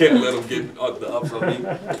 Can't let him get the ups on me.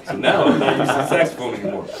 So now I'm not using saxophone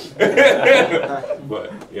anymore.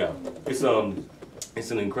 But yeah, it's an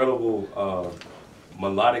incredible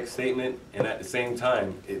melodic statement, and at the same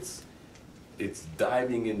time, it's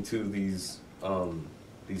diving into these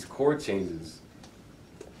chord changes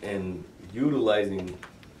and utilizing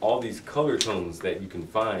all these color tones that you can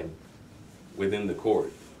find within the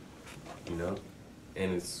chord, you know,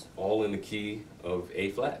 and it's all in the key of A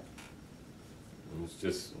flat. It's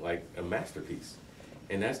just like a masterpiece,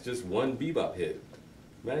 and that's just one bebop head.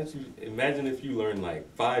 Imagine if you learn like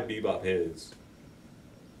 5 bebop heads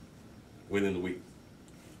within the week.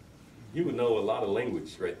 You would know a lot of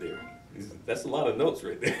language right there. That's a lot of notes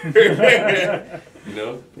right there. You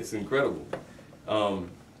know, it's incredible.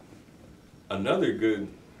 Another good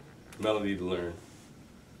melody to learn.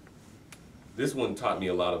 This one taught me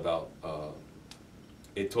a lot about.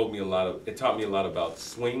 It taught me a lot about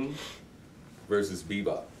swing versus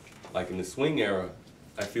bebop. Like in the swing era,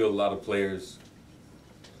 I feel a lot of players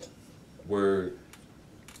were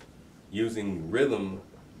using rhythm.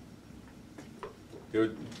 They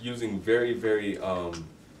were using very, very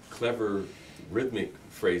clever rhythmic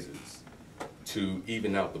phrases to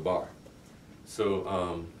even out the bar.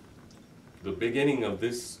 So the beginning of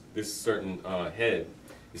this certain head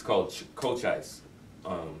is called Kochais.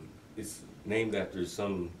 It's named after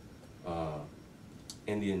some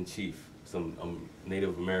Indian chief, some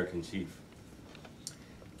Native American chief,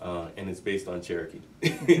 and it's based on Cherokee.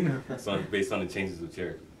 It's based on the changes of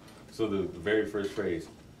Cherokee. So the very first phrase.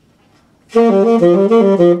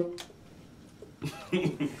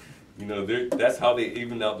 You know, that's how they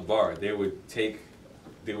evened out the bar. They would take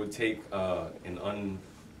an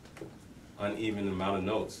uneven amount of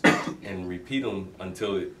notes and repeat them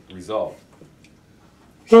until it resolved.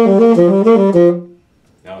 Now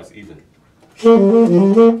it's even. 1,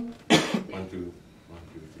 2, 3,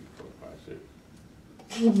 4, 5, 6.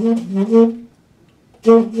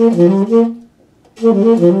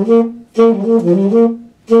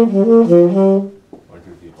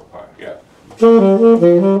 Yeah.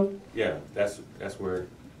 Yeah, that's where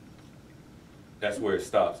it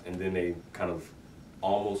stops, and then they kind of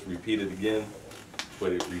almost repeat it again,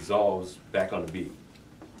 but it resolves back on the beat.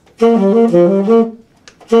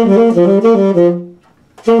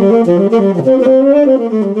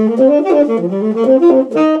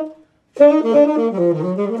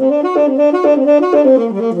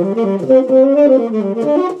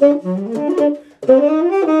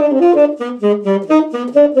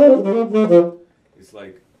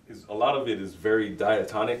 A lot of it is very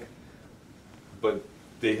diatonic, but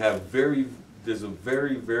they have there's a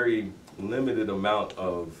very, very limited amount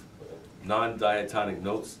of non-diatonic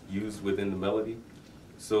notes used within the melody.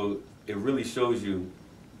 So it really shows you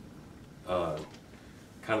kind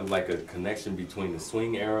of like a connection between the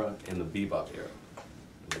swing era and the bebop era.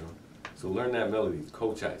 You know? So learn that melody. It's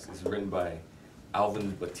Kochais. It's written by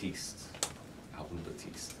Alvin Batiste.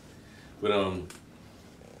 But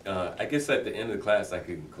I guess at the end of the class I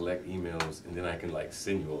can collect emails and then I can like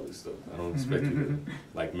send you all this stuff. I don't expect you to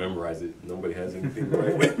like memorize it. Nobody has anything to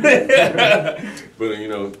write with. But you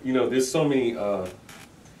know, there's so many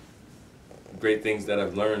great things that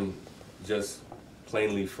I've learned just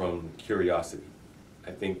plainly from curiosity.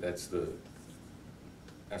 I think that's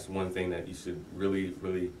one thing that you should really,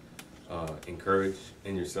 really encourage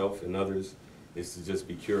in yourself and others, is to just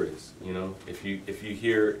be curious. You know, if you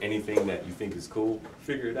hear anything that you think is cool,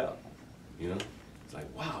 figure it out. You know, It's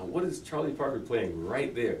like, wow, what is Charlie Parker playing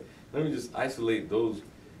right there? Let me just isolate those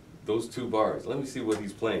 2 bars. Let me see what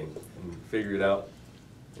he's playing and figure it out,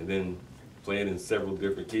 and then play it in several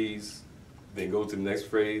different keys. Then go to the next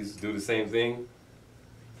phrase, do the same thing.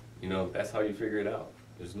 You know, that's how you figure it out.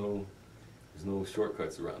 There's no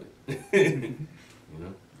shortcuts around it. You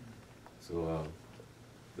know. So,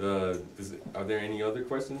 are there any other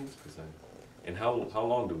questions? And how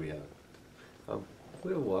long do we have?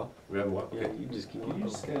 We have a while. We have a while. Yeah, Okay. you just keep Can you on.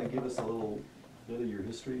 just kind of give us a little bit of your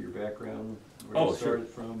history, your background, where Oh, you sure. started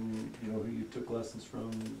from, you know, who you took lessons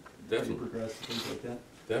from, how you Definitely. progressed, things like that?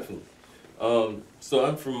 Definitely. So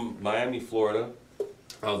I'm from Miami, Florida.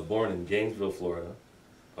 I was born in Gainesville, Florida.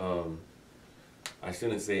 I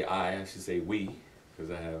shouldn't say I should say we, because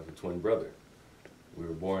I have a twin brother. We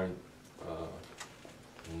were born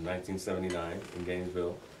in 1979 in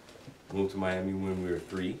Gainesville. Moved to Miami when we were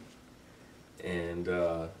 3. And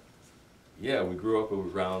yeah, we grew up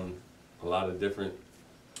around a lot of different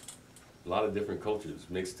cultures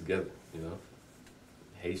mixed together, you know.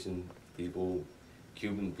 Haitian people,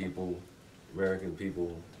 Cuban people, American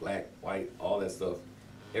people, black, white, all that stuff.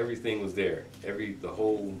 Everything was there, the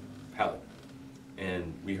whole palette.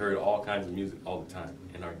 And we heard all kinds of music all the time.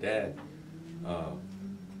 And our dad,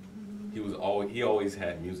 he always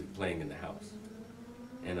had music playing in the house.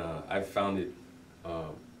 And I found it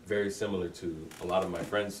very similar to a lot of my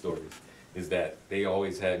friends' stories, is that they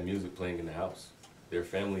always had music playing in the house. Their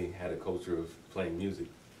family had a culture of playing music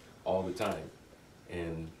all the time.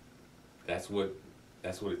 And that's what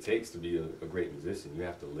it takes to be a great musician. You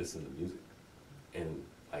have to listen to music and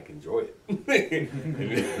like enjoy it.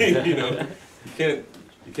 And, you know, you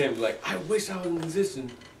can't be like, I wish I was a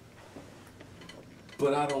musician,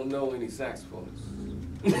 but I don't know any saxophones.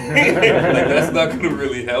 Like, that's not gonna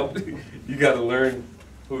really help. You gotta learn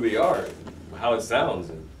who they are, how it sounds,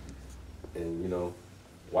 and you know,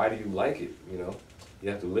 why do you like it, you know? You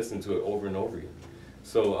have to listen to it over and over again.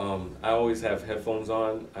 So I always have headphones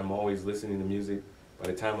on. I'm always listening to music. By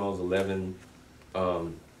the time I was 11,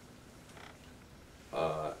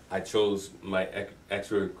 I chose my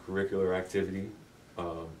extracurricular activity,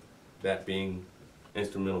 that being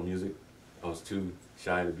instrumental music. I was too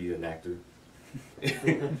shy to be an actor.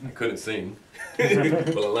 I couldn't sing,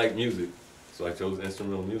 but I like music, so I chose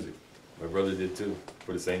instrumental music. My brother did too,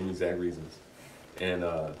 for the same exact reasons. And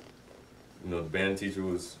you know, the band teacher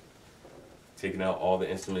was taking out all the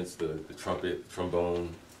instruments, the trumpet,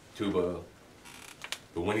 trombone, tuba.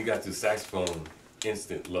 But when he got to saxophone,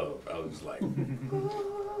 instant love. I was like,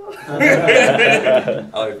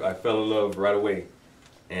 I fell in love right away.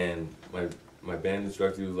 And my band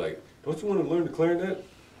instructor was like, don't you want to learn the clarinet?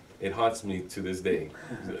 It haunts me to this day.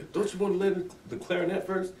 He's like, don't you want to learn the clarinet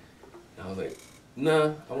first? And I was like,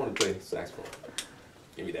 nah, I want to play saxophone.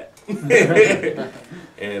 Give me that.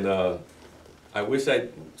 And I wish I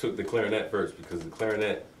took the clarinet first, because the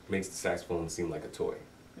clarinet makes the saxophone seem like a toy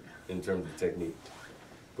in terms of technique.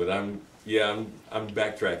 But I'm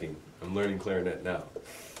backtracking. I'm learning clarinet now.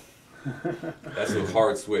 That's a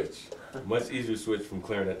hard switch. Much easier switch from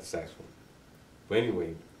clarinet to saxophone. But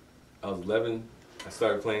anyway, I was 11. I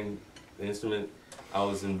started playing the instrument. I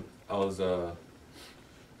was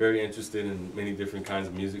very interested in many different kinds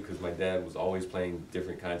of music, because my dad was always playing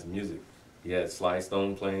different kinds of music. He had Sly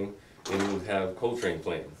Stone playing, then he would have Coltrane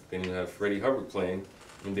playing, then he would have Freddie Hubbard playing,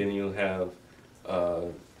 and then he would have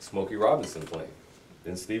Smokey Robinson playing,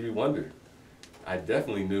 then Stevie Wonder. I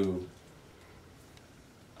definitely knew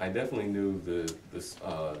the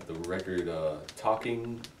record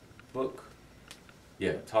Talking Book.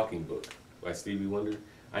 Yeah, Talking Book by Stevie Wonder.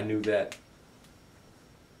 I knew that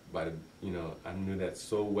I knew that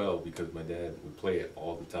so well because my dad would play it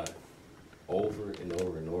all the time, over and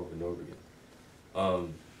over and over and over again.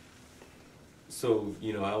 So,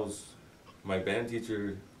 you know, my band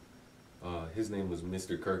teacher, his name was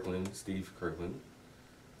Mr. Kirkland, Steve Kirkland,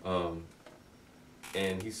 and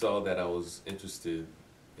he saw that I was interested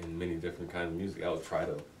in many different kinds of music. I would try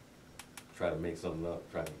to make something up,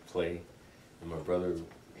 try to play, and my brother,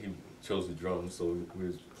 he chose the drums, so we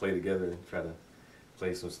would play together and try to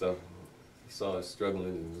play some stuff. He saw us struggling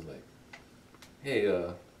and was like, hey,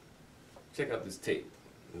 check out this tape.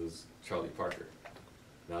 It was Charlie Parker.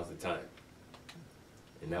 Now's the time.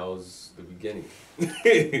 And that was the beginning.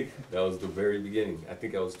 That was the very beginning. I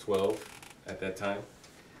think I was 12 at that time.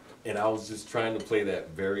 And I was just trying to play that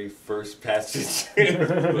very first passage.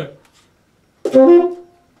 But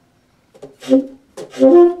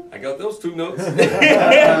I got those 2 notes. And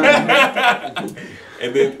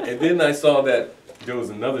then I saw that there was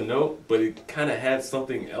another note, but it kind of had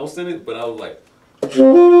something else in it, but I was like,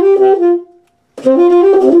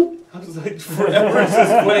 I was like forever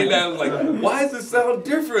just playing that. I was like, why does it sound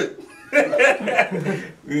different?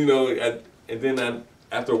 You know, and then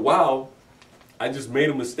after a while, I just made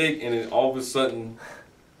a mistake, and it all of a sudden,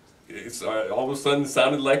 it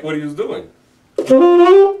sounded like what he was doing. But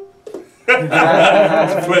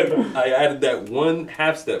I added that one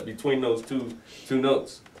half step between those two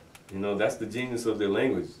notes. You know, that's the genius of their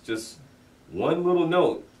language. Just one little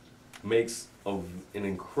note makes an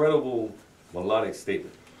incredible melodic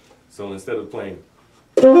statement. So instead of playing,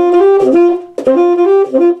 it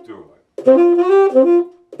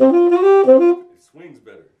swings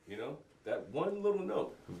better, you know? That one little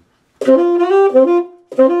note.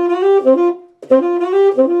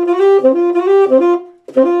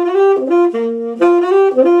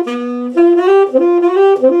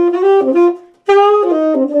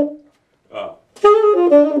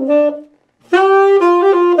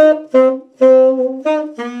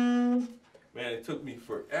 Man, it took me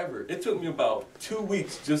forever. It took me about 2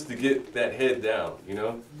 weeks just to get that head down, you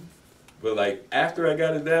know? But like, after I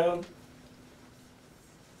got it down,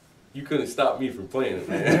 you couldn't stop me from playing it,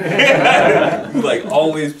 man. It was like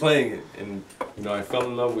always playing it. And, you know, I fell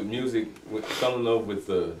in love with music, fell in love with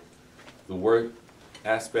the work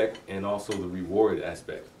aspect and also the reward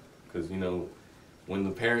aspect. Because, you know, when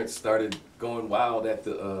the parents started going wild at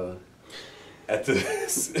the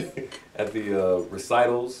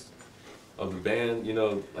recitals of the band, you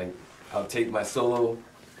know, like I'll take my solo,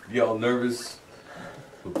 be all nervous,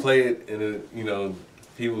 would play it, and it, you know,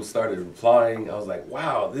 people started replying. I was like,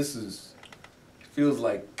 wow, it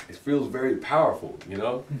feels very powerful, you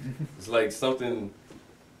know? It's like something,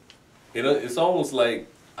 you know, it's almost like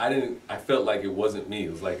I felt like it wasn't me.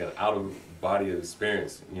 It was like an out of body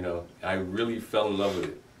experience, you know? I really fell in love with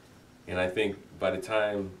it. And I think by the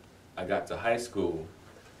time I got to high school,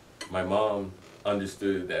 my mom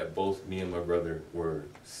understood that both me and my brother were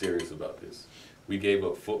serious about this. We gave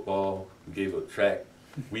up football, we gave up track.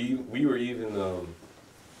 We were even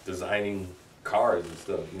designing cars and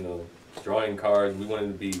stuff, you know, drawing cars. We wanted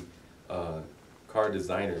to be car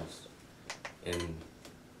designers and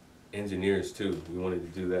engineers too. We wanted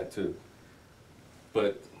to do that too.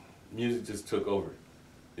 But music just took over.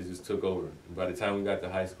 It just took over. And by the time we got to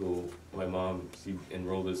high school, my mom, she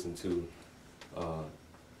enrolled us into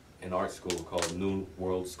an art school called New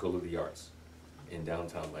World School of the Arts in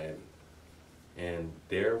downtown Miami. And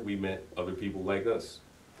there we met other people like us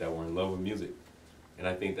that were in love with music. And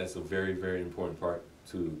I think that's a very, very important part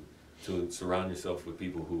to surround yourself with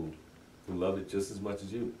people who love it just as much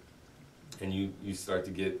as you. And you start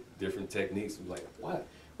to get different techniques. Like, what?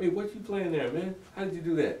 Wait, what you playing there, man? How did you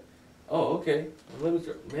do that? Oh, okay. Well, let me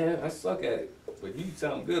try. Man, I suck at it, but you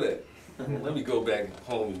sound good at it. Let me go back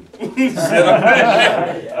home and shut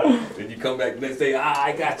up. Then you come back the next day,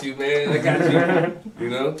 I got you, man, I got you. You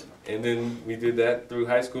know? And then we did that through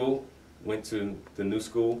high school, went to the new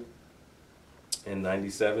school in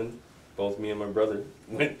 '97. Both me and my brother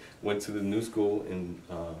went to the new school in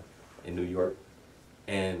New York.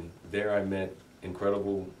 And there I met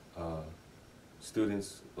incredible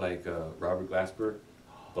students like Robert Glasper,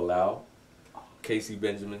 Bilal, Casey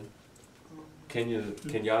Benjamin,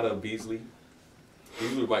 Kenyatta Beasley.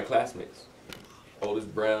 These were my classmates. Otis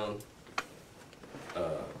Brown.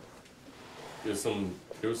 There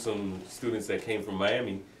were some students that came from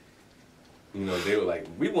Miami. You know, they were like,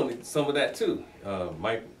 we wanted some of that too.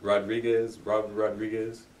 Mike Rodriguez, Robert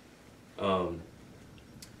Rodriguez.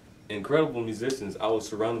 Incredible musicians. I was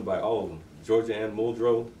surrounded by all of them. Georgia Ann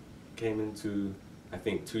Muldrow came into, I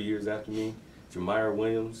think, 2 years after me. Jamira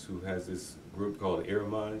Williams, who has this group called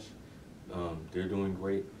Aramage. They're doing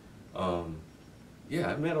great. Yeah,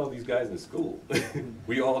 I met all these guys in school.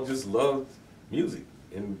 We all just loved music,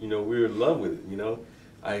 and you know, we were in love with it. You know,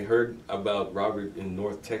 I heard about Robert in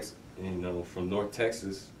North Texas. You know, from North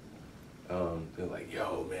Texas. They're like,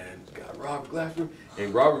 yo, man, got Robert Glasper.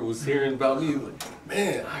 And Robert was hearing about me. Like,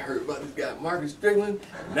 man, I heard about this guy, Marcus Strickland.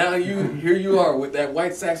 Now here you are with that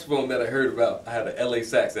white saxophone that I heard about. I had an LA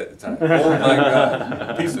sax at the time. Oh my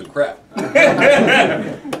God, piece of crap.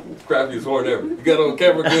 Crappiest horn ever. You got it on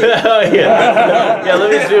camera good? Oh, yeah. Yeah,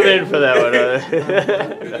 let me zoom in for that one.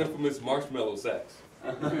 The infamous marshmallow sax.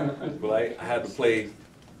 But I had to play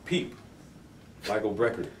Peep, Michael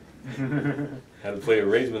Brecker. Had to play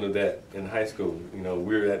arrangement of that in high school. You know,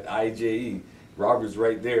 we were at IJE. Robert's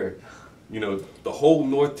right there. You know, the whole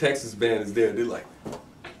North Texas band is there. They're like,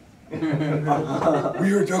 we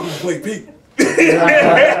heard y'all gonna play Peep.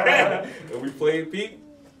 And we played Peep,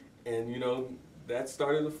 and you know, that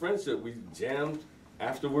started a friendship. We jammed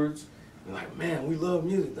afterwards. We're like, man, we love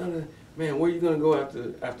music. Man, where are you gonna go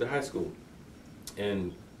after high school?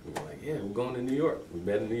 And We were like, yeah, we're going to New York. We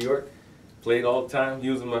met in New York, played all the time. He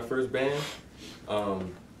was in my first band.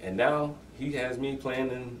 And now he has me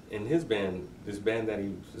playing in his band, this band that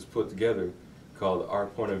he just put together called Our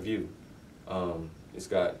Point of View. It's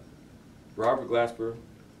got Robert Glasper,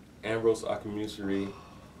 Ambrose Akamusiri,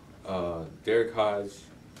 Derek Hodge,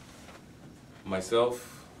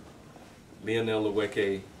 myself, Lionel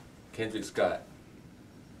Leweke, Kendrick Scott.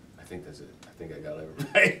 I think that's it. I think I got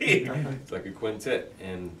everybody. It's like a quintet,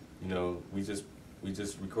 and you know, we just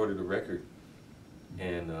recorded a record,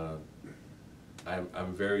 and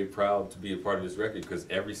I'm very proud to be a part of this record because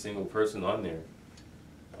every single person on there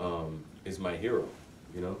is my hero.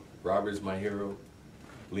 You know, Robert's my hero,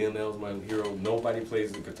 Lionel's my hero. Nobody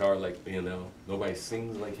plays the guitar like Lionel. Nobody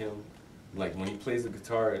sings like him. Like when he plays the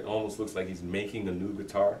guitar, it almost looks like he's making a new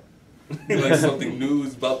guitar. Like something new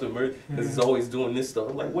is about to emerge, because he's always doing this stuff.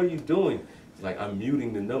 I'm like, what are you doing? He's like, I'm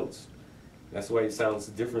muting the notes. That's why he sounds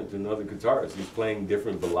different than other guitarists. He's playing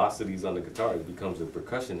different velocities on the guitar. It becomes a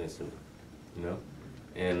percussion instrument, you know?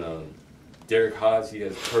 And Derek Hodge, he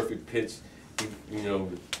has perfect pitch. You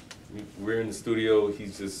know, we're in the studio,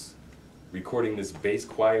 he's just recording this bass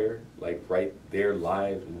choir, like right there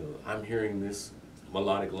live. You know, I'm hearing this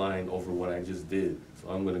melodic line over what I just did. So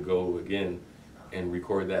I'm gonna go again and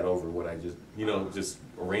record that over what I just, you know, just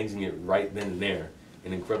arranging it right then and there.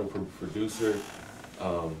 An incredible producer.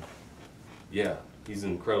 Yeah, he's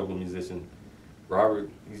an incredible musician. Robert,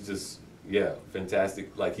 he's just, yeah,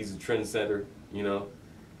 fantastic. Like, he's a trendsetter, you know.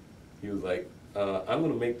 He was like, I'm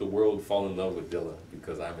gonna make the world fall in love with Dilla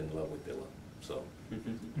because I'm in love with Dilla. So,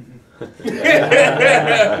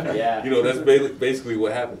 Yeah. you know, that's basically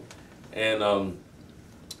what happened. And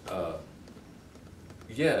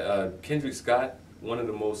Kendrick Scott, one of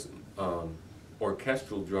the most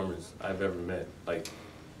orchestral drummers I've ever met. Like,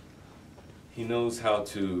 he knows how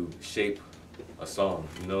to shape a song,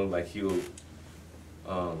 you know, like he'll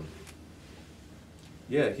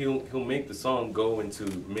make the song go into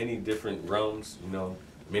many different realms, you know,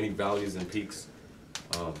 many valleys and peaks,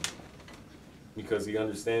 because he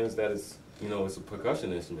understands that it's, you know, it's a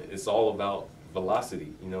percussion instrument. It's all about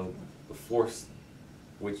velocity, you know, the force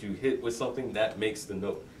which you hit with something that makes the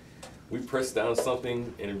note. We press down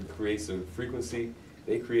something and it creates a frequency.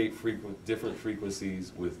 They create different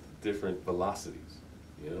frequencies with different velocities.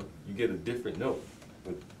 You know, you get a different note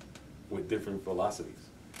with different velocities.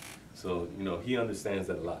 So, you know, he understands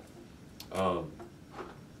that a lot.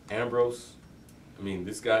 Ambrose, I mean,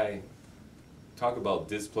 this guy, talk about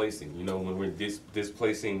displacing. You know, when we're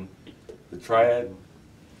displacing the triad,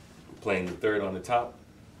 playing the third on the top,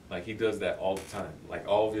 like he does that all the time. Like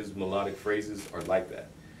all of his melodic phrases are like that.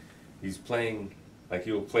 He's playing, like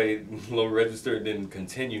he'll play low register, then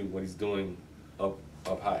continue what he's doing up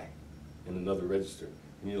high in another register.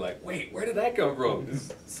 And you're like, wait, where did that come from?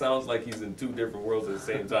 This sounds like he's in two different worlds at the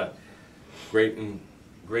same time. Great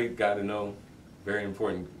guy to know, very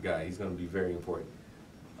important guy. He's gonna be very important.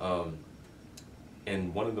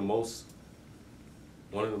 And one of the most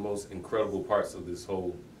incredible parts of this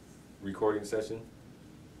whole recording session,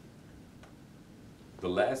 the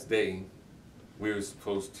last day we were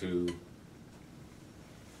supposed to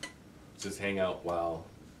just hang out while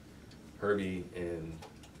Herbie and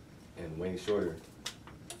Wayne Shorter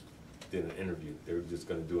did an interview. They were just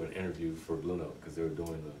going to do an interview for Blue Note because they were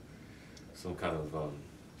doing some kind of,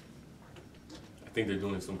 I think they're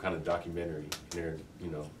doing some kind of documentary. And they're, you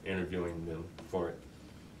know, interviewing them for it.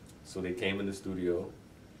 So they came in the studio.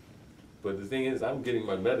 But the thing is, I'm getting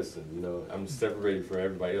my medicine, you know. I'm separated from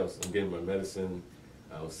everybody else. I'm getting my medicine.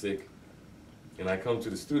 I was sick. And I come to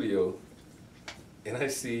the studio, and I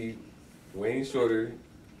see Wayne Shorter,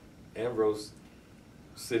 Ambrose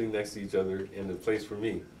sitting next to each other in the place for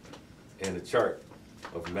me, and a chart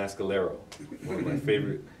of Mascalero, one of my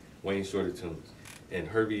favorite Wayne Shorter tunes. And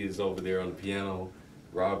Herbie is over there on the piano,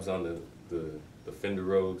 Rob's on the Fender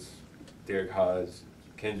Rhodes, Derek Hodge,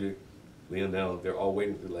 Kendrick, Lionel, they're all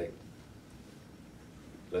waiting for, like,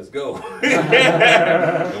 let's go.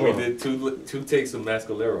 And we did two takes of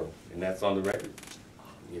Mascalero, and that's on the record,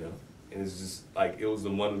 you know? And it's just like, it was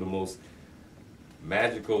one of the most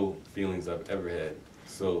magical feelings I've ever had.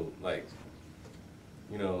 So, like,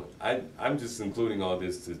 you know, I'm just including all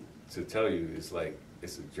this to tell you, it's like,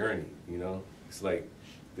 it's a journey, you know? It's like,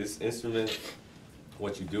 this instrument,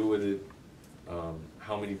 what you do with it,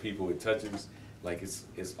 how many people it touches, like, it's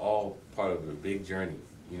all part of a big journey,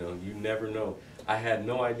 you know? You never know. I had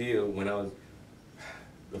no idea when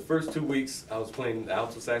the first 2 weeks I was playing the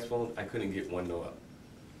alto saxophone, I couldn't get one note up.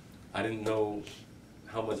 I didn't know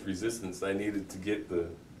how much resistance I needed to get the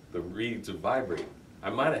reed to vibrate. I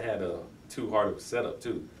might have had too hard of a setup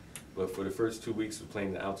too, But for the first 2 weeks of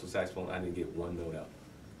playing the alto saxophone, I didn't get one note out.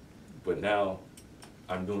 But now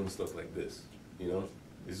I'm doing stuff like this, you know?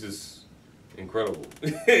 It's just incredible.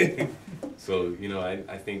 So, you know,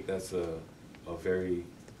 I think that's a very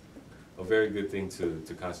good thing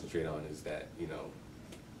to concentrate on, is that, you know,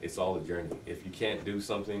 it's all a journey. If you can't do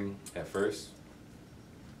something at first,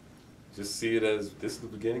 just see it as this is the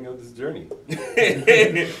beginning of this journey.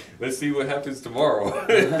 Let's see what happens tomorrow.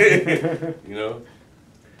 You know?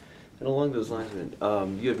 And along those lines,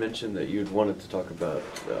 you had mentioned that you had wanted to talk about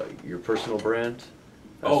your personal brand,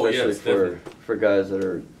 Oh, especially yes, definitely. for guys that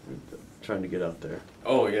are trying to get out there.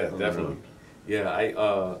 Oh yeah, on their definitely. own.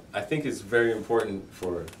 Yeah, I think it's very important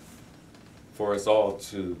for us all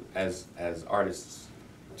to, as artists,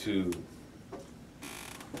 to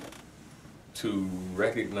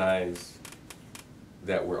recognize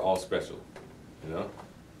that we're all special. You know,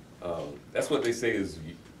 that's what they say is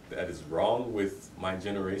that is wrong with my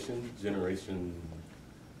generation. Generation,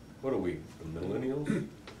 what are we? The millennials?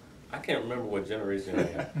 I can't remember what generation I am.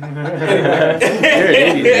 You're an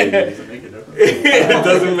 80s baby. Does it make a difference? It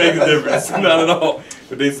doesn't make a difference, not at all.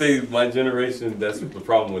 But they say my generation, that's the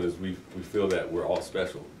problem with us. We feel that we're all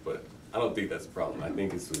special, but I don't think that's a problem. I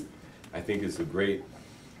think it's a great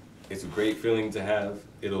feeling to have.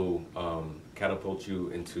 It'll catapult you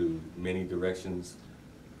into many directions.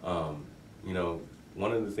 You know,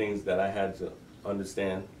 one of the things that I had to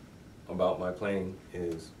understand about my playing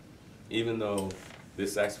is, even though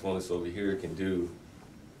this saxophonist over here can do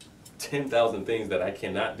 10,000 things that I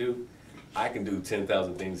cannot do, I can do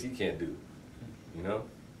 10,000 things he can't do, you know?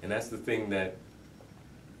 And that's the thing that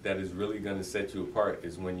is really gonna set you apart,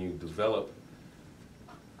 is when you develop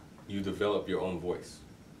your own voice.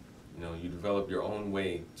 You know, you develop your own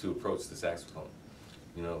way to approach the saxophone.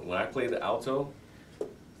 You know, when I play the alto,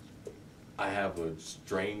 I have a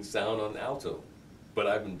strange sound on the alto, but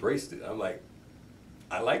I've embraced it. I'm like,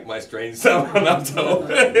 I like my strange sound on alto.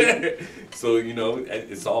 So, you know,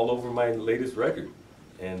 it's all over my latest record.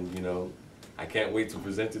 And, you know, I can't wait to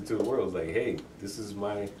present it to the world. It's like, hey, this is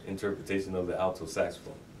my interpretation of the alto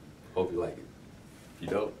saxophone. Hope you like it. If you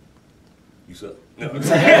don't, you suck. No,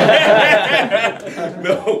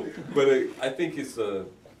 no, but I think it's a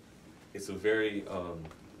very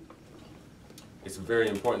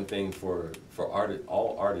important thing for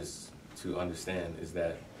all artists to understand, is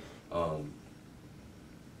that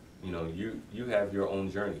you know, you have your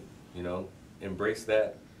own journey. You know, embrace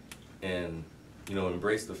that, and you know,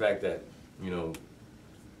 embrace the fact that, you know,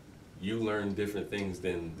 you learn different things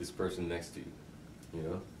than this person next to you. You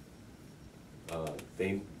know,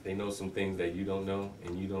 they know some things that you don't know,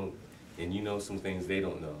 and you don't, and you know some things they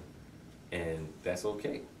don't know, and that's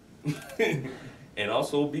okay. And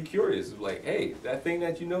also be curious, like, hey, that thing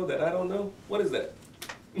that you know that I don't know, what is that?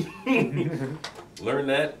 Learn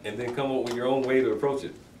that, and then come up with your own way to approach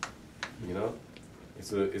it. You know,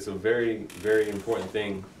 it's a very, very important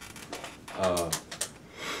thing.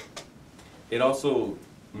 It also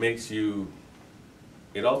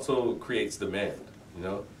creates demand. You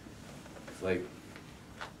know, it's like,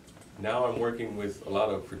 now I'm working with a lot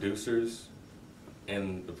of producers,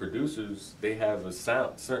 and the producers, they have a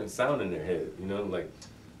certain sound in their head. You know, like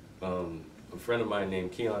a friend of mine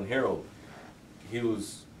named Keon Harold,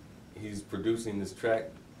 he's producing this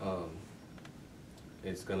track.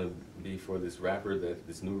 It's gonna be for this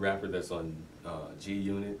new rapper that's on G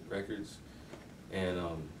Unit Records, and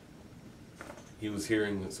he was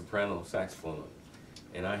hearing the soprano saxophone on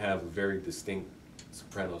it. And I have a very distinct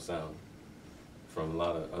soprano sound from a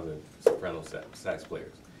lot of other soprano sax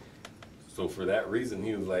players. So for that reason,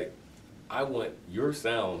 he was like, I want your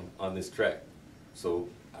sound on this track. So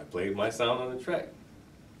I played my sound on the track,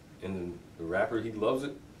 and the rapper, he loves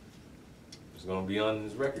it. It's gonna be on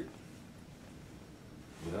his record.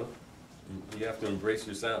 You know, you have to embrace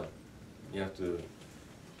your sound. You have to.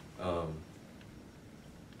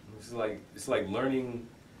 It's like learning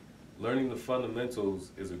the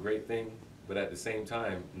fundamentals is a great thing, but at the same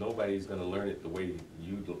time, nobody's gonna learn it the way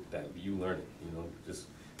you learn it. You know, just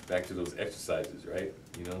back to those exercises, right?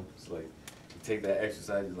 You know, it's like you take that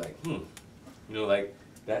exercise, you're like, you know, like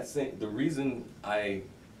that's the reason I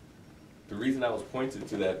was pointed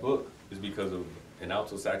to that book is because of an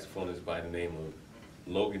alto saxophonist by the name of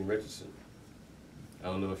Logan Richardson. I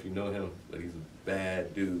don't know if you know him, but he's a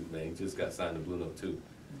bad dude, man. He just got signed to Blue Note too.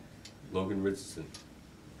 Logan Richardson.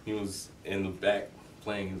 He was in the back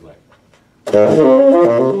playing. He was like, he was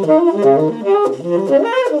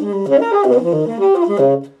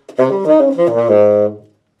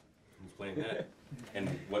playing that, and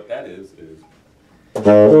what that is, but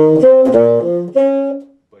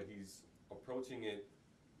he's approaching it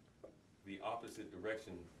the opposite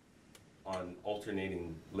direction on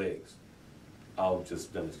alternating legs. I'll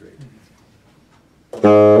just demonstrate.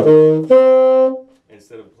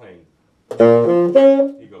 Instead of playing,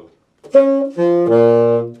 he goes.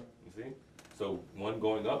 You see? So one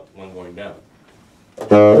going up, one going down. So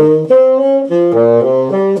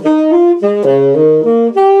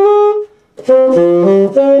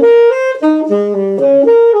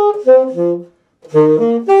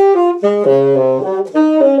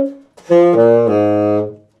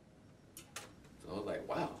I was like,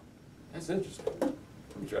 wow, that's interesting. Let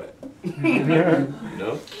me try that. You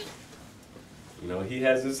know? You know, he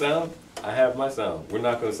has his sound, I have my sound. We're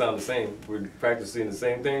not going to sound the same. We're practicing the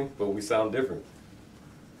same thing, but we sound different.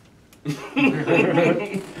 You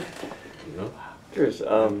know? Curious,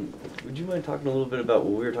 would you mind talking a little bit about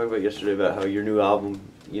what we were talking about yesterday about how your new album,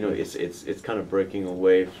 you know, it's kind of breaking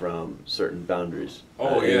away from certain boundaries.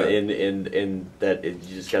 Oh, yeah. And that you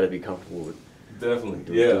just got to be comfortable with.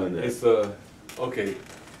 Definitely, yeah. Doing that. It's okay.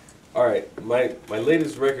 All right, my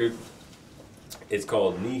latest record is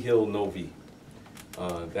called Nihil Novi.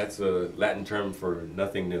 That's a Latin term for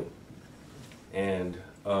nothing new. And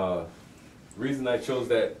reason I chose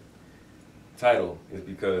that title is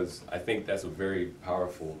because I think that's a very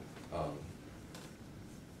powerful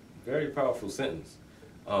sentence.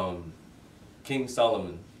 King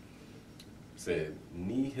Solomon said,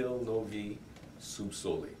 "Nihil novi sub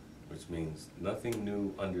sole," which means nothing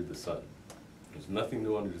new under the sun. There's nothing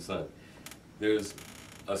new under the sun. There's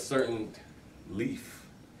a certain leaf,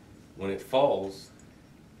 when it falls,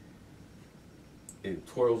 it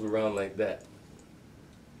twirls around like that.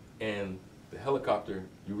 And the helicopter,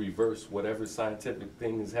 you reverse whatever scientific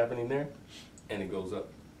thing is happening there, and it goes up.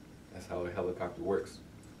 That's how a helicopter works.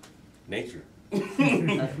 Nature.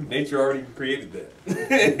 Nature already created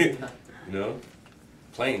that. You know?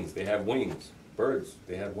 Planes, they have wings. Birds,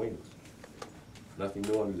 they have wings. Nothing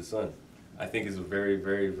new under the sun. I think it's a very,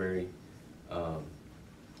 very, very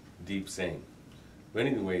deep saying. But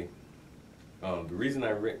anyway, the reason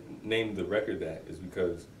I named the record that is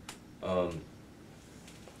because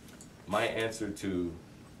my answer to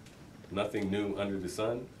nothing new under the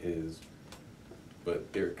sun is,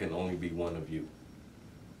 but there can only be one of you.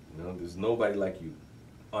 You know, there's nobody like you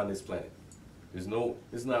on this planet. There's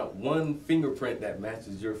not one fingerprint that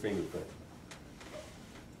matches your fingerprint.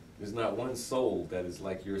 There's not one soul that is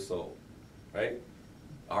like your soul, right?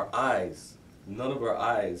 Our eyes, none of our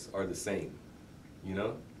eyes are the same, you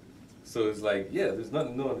know? So it's like, yeah, there's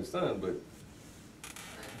nothing new under the sun, but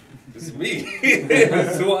it's me.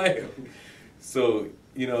 It's who I am. So,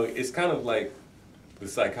 you know, it's kind of like the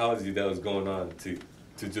psychology that was going on to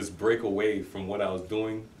just break away from what I was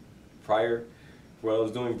doing prior. What I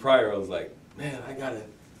was doing prior, I was like, man, I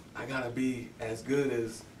gotta be as good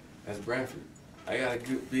as Bradford. I gotta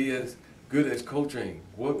be as good as Coltrane.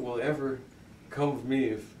 What will ever come of me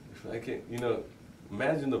if I can't, you know,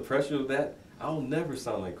 imagine the pressure of that. I will never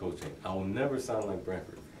sound like Coltrane. I will never sound like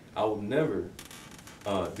Bradford. I will never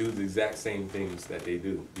do the exact same things that they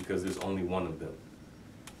do because there's only one of them,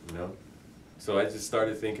 you know? So I just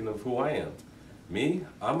started thinking of who I am. Me,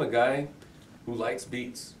 I'm a guy who likes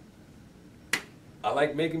beats. I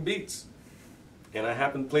like making beats. And I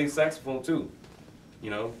happen to play saxophone too,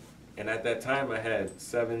 you know? And at that time I had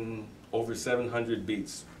over 700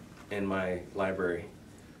 beats in my library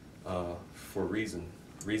for Reason.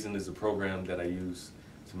 Reason is a program that I use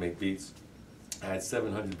to make beats. I had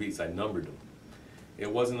 700 beats, I numbered them.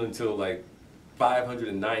 It wasn't until like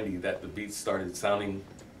 590 that the beats started sounding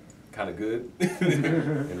kind of good.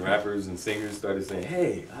 And rappers and singers started saying,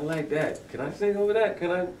 hey, I like that. Can I sing over that?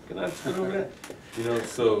 Can I spit over that? You know,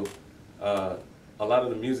 so a lot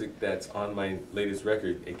of the music that's on my latest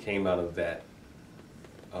record, it came out of that,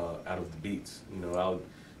 out of the beats. You know, I'll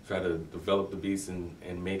try to develop the beats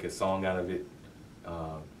and make a song out of it,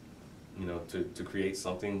 you know, to create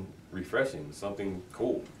something refreshing, something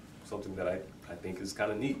cool, something that I think is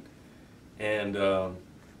kind of neat. And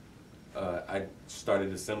I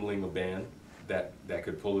started assembling a band that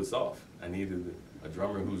could pull this off. I needed a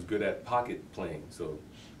drummer who's good at pocket playing. So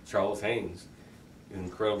Charles Haynes, an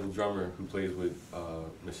incredible drummer who plays with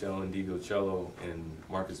Michelle Indigo cello and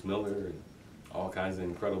Marcus Miller and all kinds of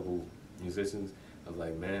incredible musicians. I was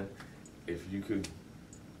like, man, if you could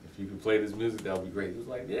play this music, that would be great. He was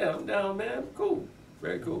like, yeah, I'm down, man. Cool,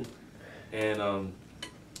 very cool. And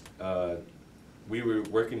we were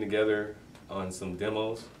working together on some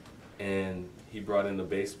demos, and he brought in a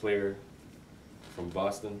bass player from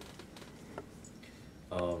Boston.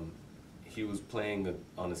 He was playing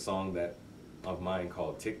on a song of mine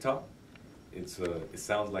called TikTok. It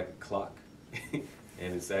sounds like a clock, and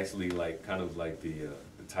it's actually like kind of like the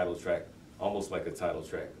title track almost like a title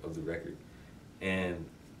track of the record. And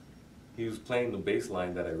he was playing the bass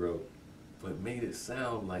line that I wrote, but made it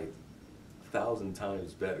sound like 1,000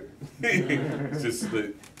 times better. It's just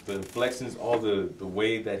the inflections, all the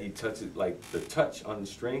way that he touches, like the touch on the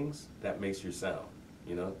strings, that makes your sound,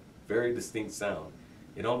 you know? Very distinct sound.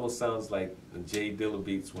 It almost sounds like the Jay Dilla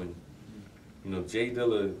beats when, you know, Jay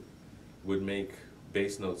Dilla would make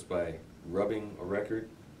bass notes by rubbing a record.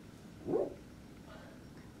 You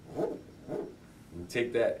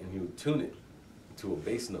take that and he would tune it to a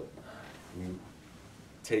bass note. You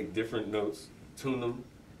take different notes, tune them,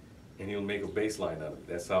 and he'll make a bass line out of it.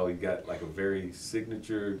 That's how he got like a very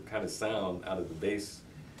signature kind of sound out of the bass,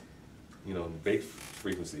 you know, bass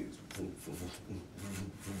frequencies.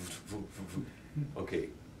 Okay,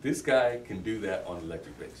 this guy can do that on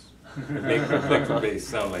electric bass. Make electric bass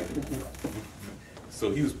sound like. So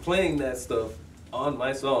he was playing that stuff on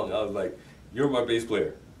my song. I was like, "You're my bass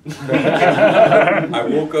player." I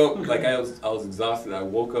woke up like I was exhausted. I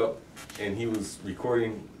woke up and he was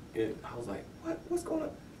recording it. I was like, what's going on?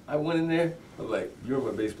 I went in there. I was like, "You're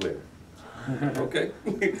my bass player." Okay.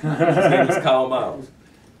 His name is Kyle Miles.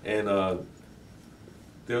 And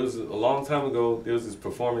there was a long time ago. There was this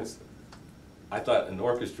performance. I thought an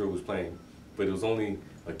orchestra was playing, but it was only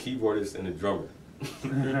a keyboardist and a drummer.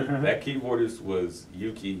 That keyboardist was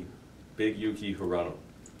Yuki, Big Yuki Hirano.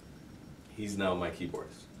 He's now my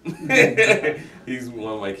keyboardist. He's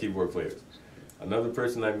one of my keyboard players. Another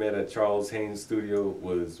person I met at Charles Haynes' studio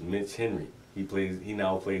was Mitch Henry. He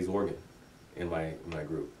now plays organ in my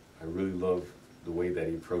group. I really love the way that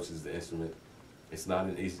he approaches the instrument. It's not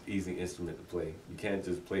an easy instrument to play. You can't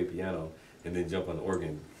just play piano and then jump on the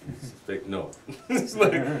organ. No, it's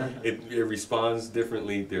like it responds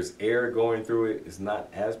differently. There's air going through it. It's not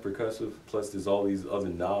as percussive. Plus, there's all these other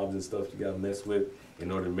knobs and stuff you gotta mess with in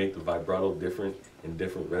order to make the vibrato different in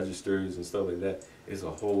different registers and stuff like that. It's a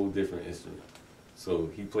whole different instrument. So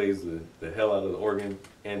he plays the hell out of the organ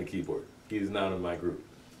and the keyboard. He is not in my group.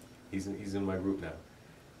 He's in my group now.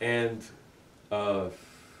 And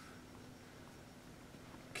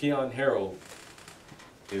Keon Harrell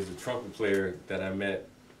is a trumpet player that I met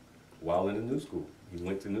while in the new school. He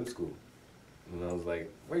went to new school. And I was like,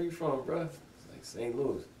 "Where you from, bruh?" It's like, "St.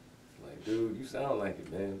 Louis." I'm like, "Dude, you sound like it,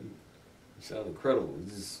 man. You sound incredible."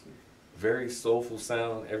 It's just very soulful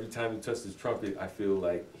sound. Every time he touches his trumpet, I feel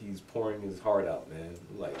like he's pouring his heart out, man.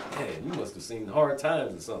 I'm like, "Man, you must have seen hard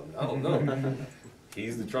times or something." I don't know.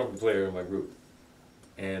 He's the trumpet player in my group.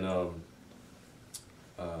 And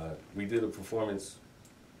we did a performance,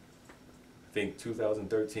 I think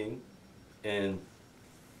 2013, and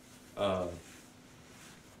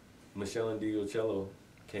Michelle and Diocello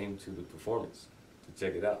came to the performance to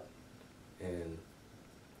check it out, and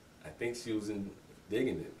I think she was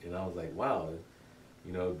digging it, and I was like, "Wow,"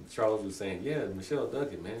 you know. Charles was saying, "Yeah, Michelle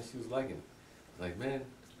dug it, man. She was liking it." Like, "Man,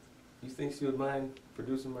 you think she would mind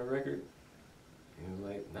producing my record?" And he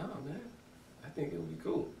was like, "Nah, man, I think it would be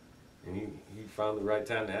cool." And he found the right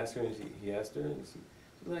time to ask her, and he asked her, and she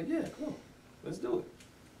was like, "Yeah, cool, let's do it."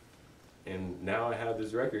 And now I have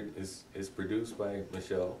this record. It's produced by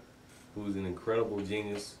Michelle, who's an incredible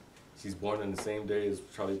genius. She's born on the same day as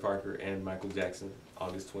Charlie Parker and Michael Jackson,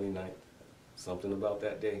 August 29th. Something about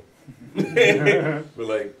that day. But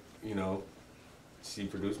like, you know, she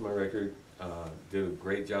produced my record, did a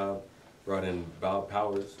great job, brought in Bob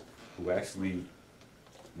Powers, who actually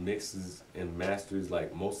mixes and masters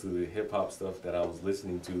like most of the hip hop stuff that I was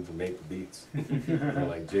listening to make the beats. You know,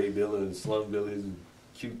 like Jay Dilla and Slum Billies and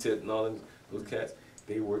Q-Tip and all those cats,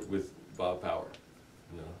 they worked with Bob Power,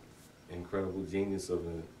 you know, incredible genius of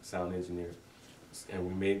a sound engineer. And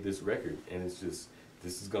we made this record, and it's just,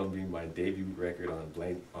 this is gonna be my debut record on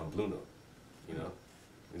Blue Note, you know.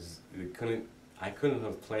 I couldn't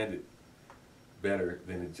have planned it better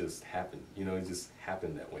than it just happened, you know. It just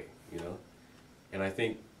happened that way, you know. And I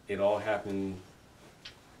think it all happened,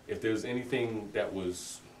 if there's anything that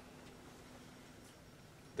was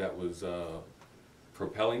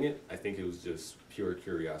propelling it, I think it was just pure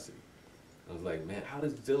curiosity. I was like, "Man, how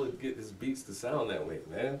does Dilla get his beats to sound that way,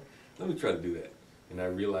 man? Let me try to do that." And I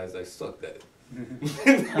realized I sucked at it.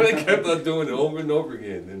 I kept on doing it over and over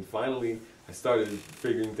again. And finally, I started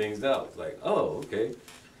figuring things out. It's like, oh, okay.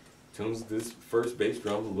 Tunes this first bass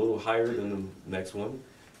drum a little higher than the next one.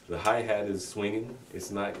 The hi-hat is swinging.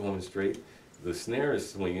 It's not going straight. The snare is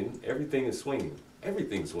swinging. Everything is swinging.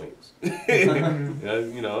 Everything swings.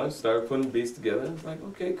 And you know, I started putting beats together. It's like,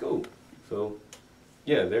 okay, cool. So,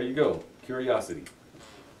 yeah, there you go. Curiosity.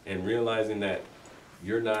 And realizing that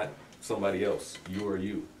you're not somebody else. You are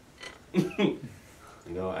you. You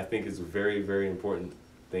know, I think it's a very, very important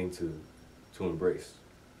thing to embrace,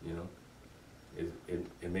 you know.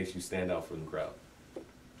 it makes you stand out from the crowd. You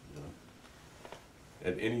know?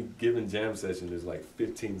 At any given jam session, there's like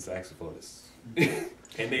 15 saxophonists.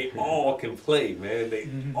 And they all can play, man. They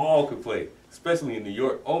all can play. Especially in New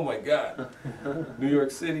York. Oh my God. New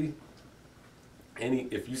York City.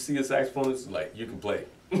 If you see a saxophonist, like, you can play.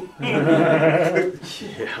 Yeah.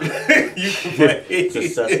 You can play. It's a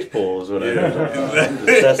cesspool is what I Yeah. know.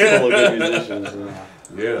 The cesspool of good musicians.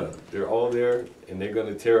 Yeah, they're all there, and they're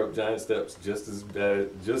gonna tear up giant steps just as bad,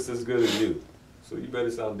 just as good as you. So you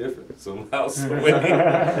better sound different somehow, some way,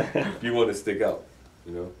 if you want to stick out,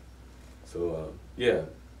 you know. So yeah,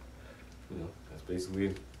 you know, that's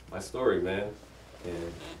basically my story, man.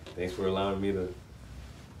 And thanks for allowing me to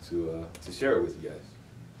share it with you guys.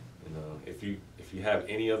 And if you have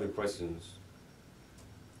any other questions,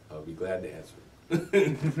 I'll be glad to answer.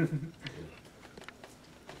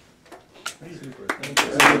 Super. Thank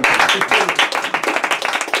you.